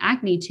had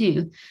acne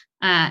too.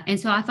 And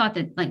so I thought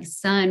that like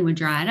sun would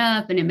dry it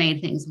up and it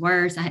made things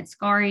worse. I had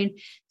scarring.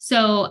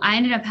 So I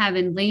ended up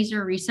having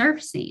laser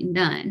resurfacing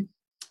done.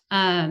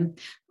 And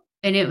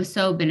it was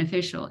so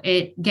beneficial.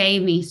 It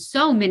gave me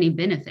so many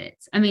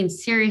benefits. I mean,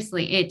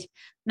 seriously, it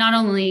not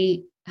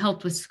only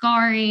helped with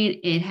scarring,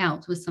 it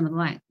helped with some of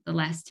the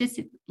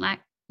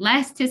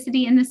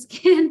elasticity in the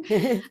skin.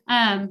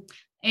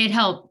 It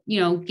helped,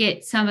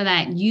 get some of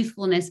that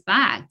youthfulness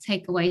back,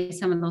 take away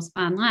some of those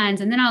fine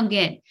lines. And then I'll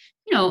get,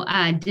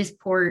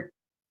 Dysport,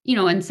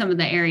 in some of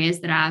the areas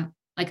that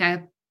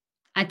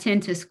I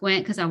tend to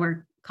squint because I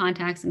wear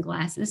contacts and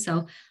glasses.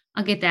 So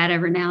I'll get that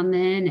every now and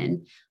then.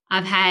 And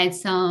I've had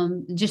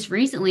some, just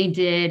recently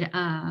did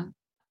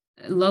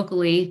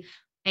locally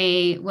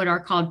what are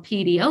called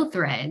PDO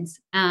threads.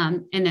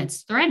 And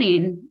that's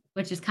threading,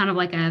 which is kind of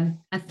like a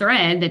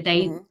thread that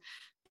they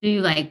do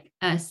like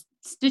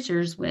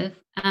stitchers with.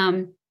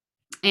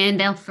 And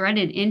they'll thread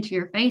it into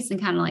your face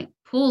and kind of like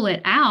pull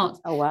it out.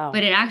 Oh, wow.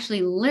 But it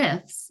actually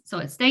lifts. So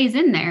it stays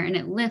in there and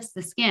it lifts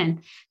the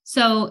skin.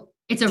 So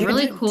it's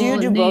really cool. Do you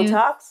do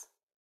Botox?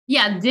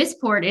 Yeah,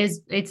 Dysport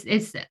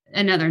it's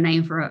another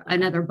name for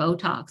another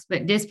Botox,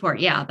 but Dysport,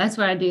 yeah, that's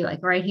what I do, like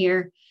right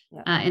here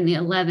in the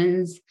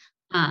 11s.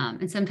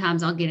 And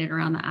sometimes I'll get it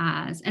around the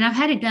eyes. And I've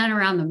had it done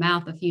around the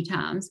mouth a few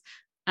times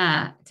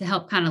to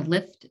help kind of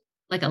lift,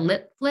 like a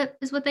lip flip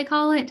is what they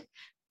call it.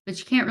 But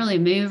you can't really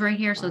move right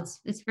here. So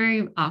it's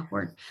very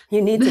awkward.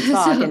 You need to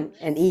talk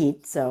and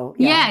eat. So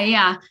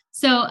yeah.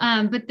 So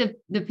but the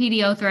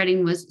PDO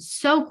threading was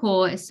so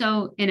cool. It's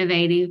so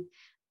innovative.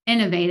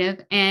 And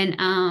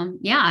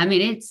I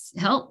mean, it's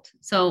helped.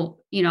 So,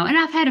 and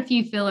I've had a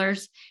few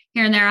fillers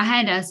here and there. I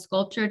had a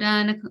sculpture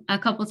done a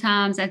couple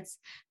times. That's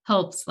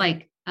helps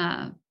like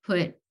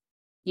put,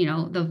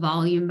 the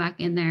volume back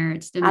in there.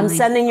 I'm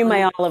sending you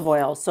my olive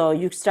oil. So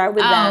you start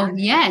with that. Oh,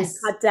 yes.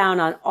 Cut down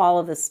on all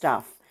of the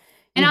stuff.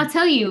 And I'll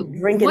tell you,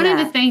 one of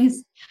the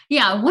things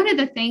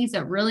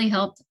that really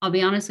helped, I'll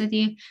be honest with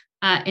you,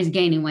 is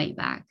gaining weight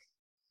back.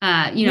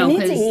 You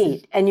need to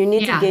eat and you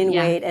need to gain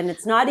weight. And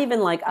it's not even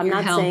like, I'm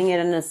not saying it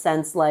in a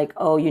sense like,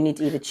 oh, you need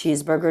to eat a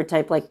cheeseburger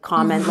type like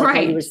comment, like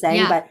what you were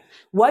saying, but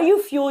what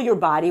you fuel your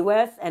body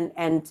with.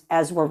 And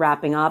as we're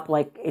wrapping up,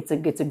 like it's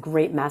a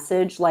great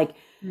message. Like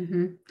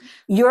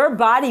your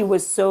body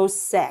was so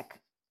sick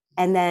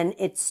and then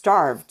it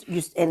starved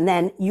and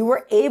then you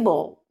were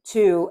able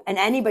to, and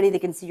anybody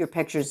that can see your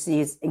pictures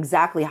sees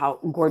exactly how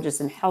gorgeous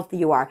and healthy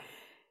you are.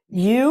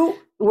 You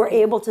were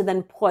able to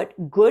then put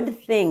good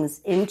things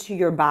into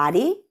your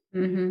body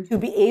to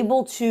be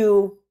able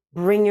to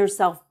bring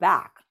yourself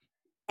back.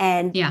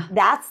 And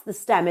that's the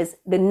stem is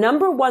the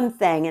number one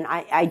thing. And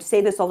I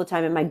say this all the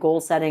time in my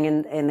goal setting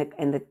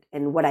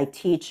and what I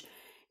teach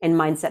in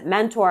Mindset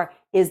Mentor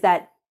is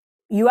that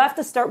you have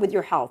to start with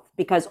your health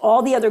because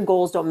all the other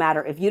goals don't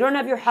matter. If you don't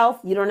have your health,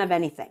 you don't have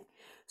anything.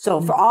 So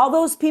for all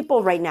those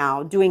people right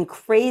now doing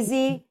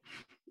crazy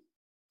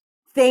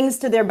things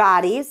to their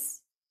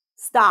bodies,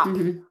 stop.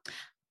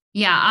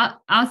 Yeah,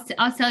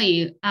 I'll tell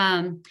you,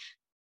 I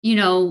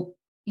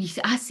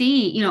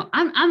see,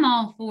 I'm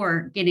all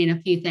for getting a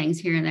few things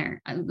here and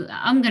there.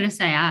 I'm going to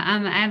say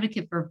I'm an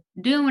advocate for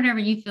doing whatever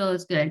you feel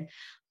is good.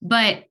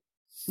 But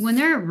when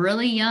they're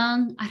really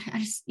young, I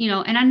just,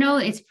 and I know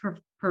it's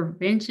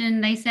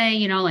prevention. They say,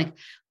 like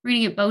we're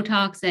going to get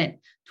Botox at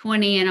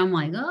 20. And I'm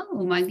like,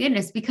 oh my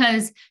goodness,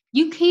 because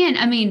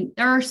there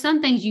are some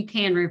things you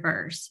can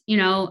reverse,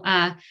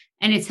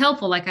 and it's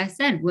helpful, like I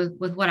said, with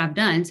what I've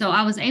done. So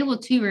I was able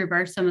to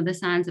reverse some of the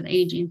signs of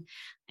aging.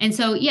 And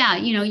so,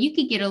 you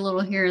could get a little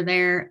here or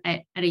there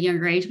at a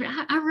younger age, but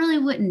I really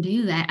wouldn't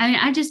do that. I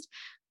mean,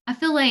 I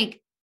feel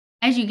like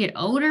as you get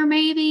older,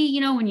 maybe,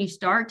 when you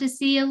start to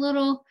see a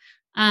little,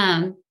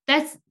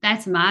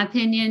 that's my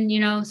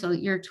opinion, so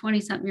your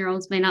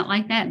 20-something-year-olds may not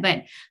like that,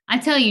 but I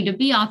tell you to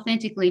be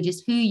authentically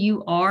just who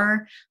you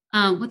are,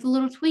 with a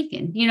little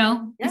tweaking,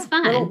 it's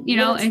fine,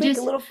 and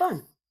just a little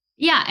fun.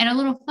 Yeah. And a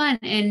little fun.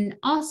 And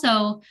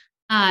also,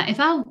 if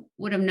I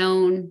would have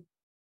known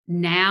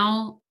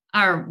now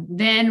or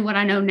then what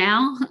I know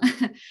now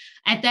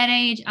at that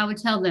age, I would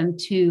tell them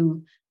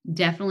to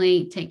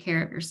definitely take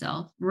care of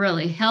yourself,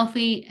 really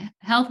healthy,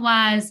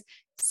 health-wise,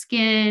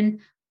 skin,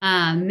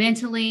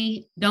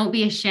 mentally. Don't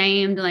be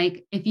ashamed.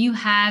 Like if you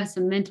have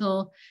some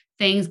mental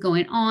things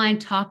going on,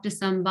 talk to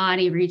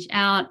somebody, reach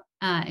out.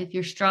 If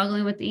you're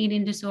struggling with the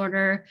eating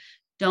disorder,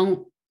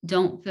 don't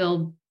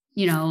feel,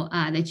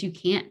 that you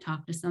can't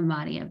talk to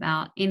somebody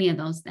about any of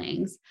those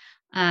things,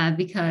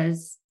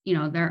 because,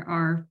 there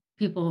are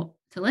people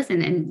to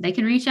listen and they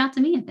can reach out to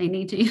me if they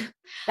need to.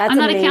 I'm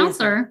not a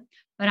counselor,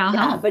 but I'll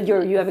help. But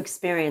you have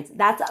experience.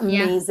 That's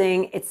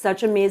amazing. It's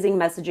such amazing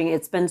messaging.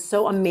 It's been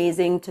so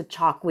amazing to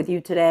talk with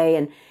you today,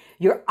 and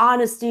your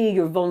honesty,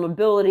 your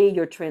vulnerability,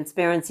 your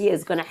transparency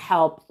is going to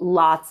help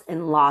lots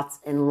and lots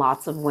and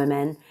lots of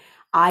women.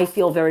 I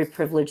feel very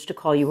privileged to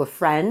call you a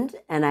friend,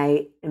 and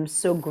I am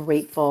so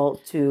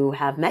grateful to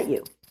have met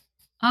you.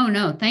 Oh,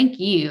 no, thank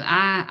you.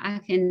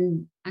 I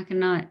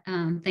cannot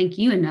thank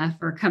you enough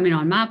for coming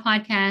on my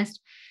podcast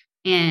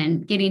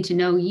and getting to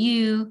know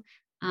you.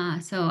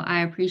 So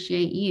I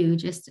appreciate you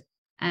just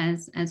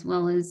as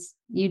well as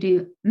you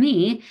do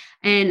me.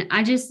 And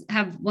I just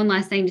have one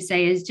last thing to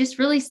say is just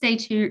really stay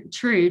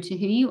true to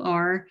who you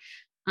are,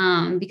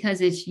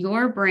 because it's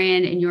your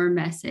brand and your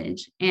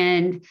message.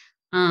 And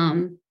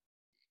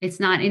it's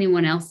not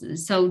anyone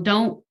else's. So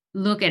don't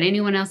look at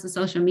anyone else's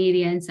social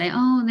media and say,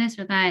 oh, this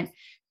or that.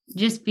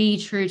 Just be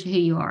true to who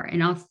you are.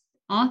 And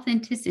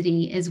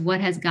authenticity is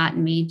what has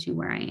gotten me to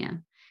where I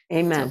am.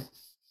 Amen. So,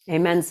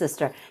 Amen,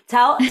 sister.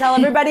 Tell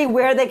everybody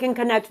where they can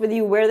connect with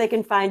you, where they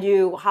can find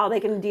you, how they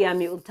can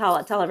DM you.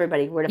 Tell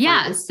everybody where to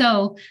find you.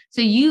 So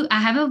I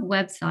have a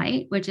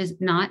website, which is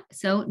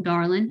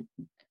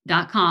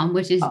notsodarlin.com,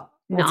 which is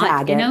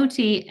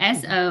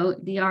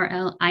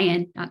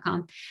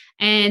NOTSODRLIN.com.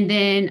 And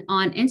then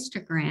on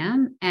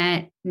Instagram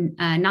at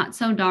Not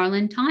So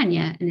Darlin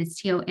Tonya, and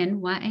it's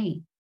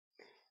TONYA.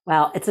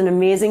 Well, it's an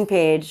amazing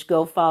page.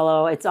 Go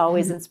follow. It's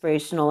always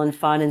inspirational and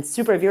fun and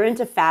super. If you're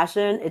into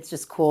fashion, it's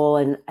just cool.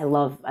 And I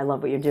love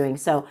what you're doing.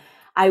 So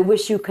I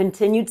wish you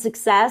continued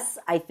success.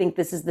 I think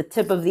this is the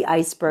tip of the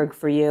iceberg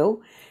for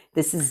you.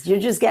 You're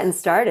just getting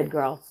started,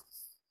 girl.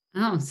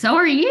 Oh, so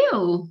are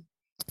you.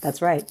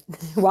 That's right.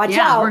 Watch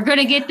out. We're going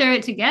to get through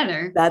it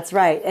together. That's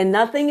right. And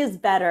nothing is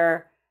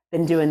better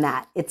than doing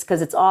that. It's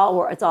because it's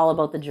all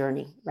about the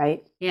journey,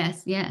 right?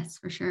 Yes,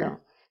 for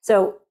sure.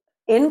 So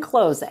in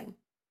closing,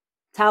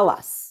 tell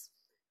us,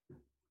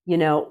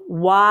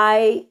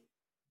 why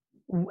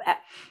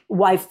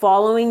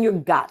following your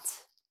gut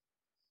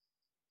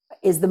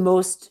is the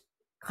most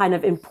kind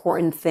of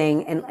important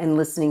thing, and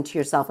listening to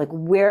yourself, like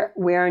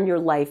where in your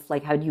life,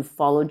 like how you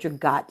followed your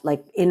gut,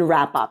 like in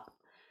wrap up.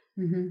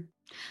 Mm-hmm.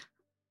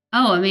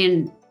 Oh, I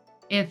mean,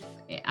 if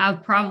I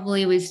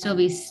probably would still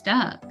be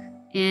stuck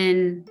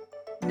in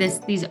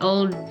these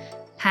old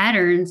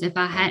patterns if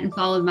I hadn't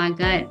followed my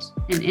gut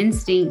and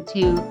instinct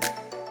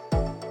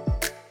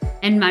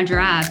and my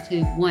drive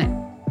to want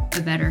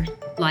a better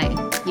life,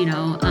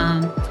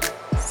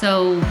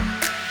 So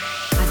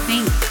I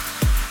think,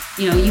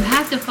 you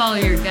have to follow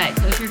your gut.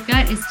 So if your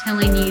gut is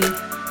telling you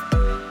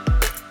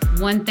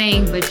one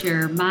thing, but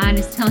your mind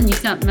is telling you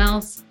something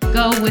else,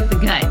 go with the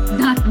gut,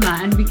 not the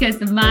mind, because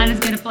the mind is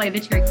going to play the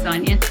tricks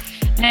on you.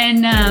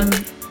 And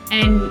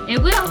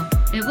it will.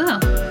 It's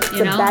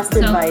the best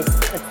advice.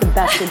 That's the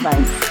best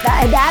advice.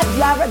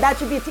 That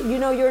should be,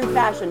 you're in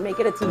fashion. Make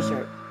it a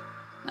t-shirt.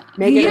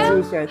 Make it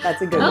a t-shirt.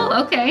 That's a good one.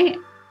 Oh, okay.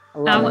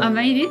 I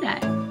may do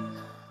that.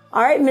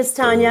 All right, Miss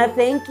Tonya,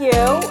 thank you.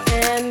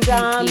 And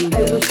I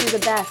wish you the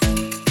best.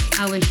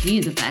 I wish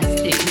you the best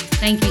too.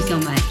 Thank you so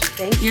much.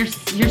 Thank you.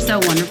 You're so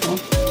wonderful.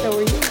 So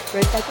are you.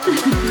 Right back in.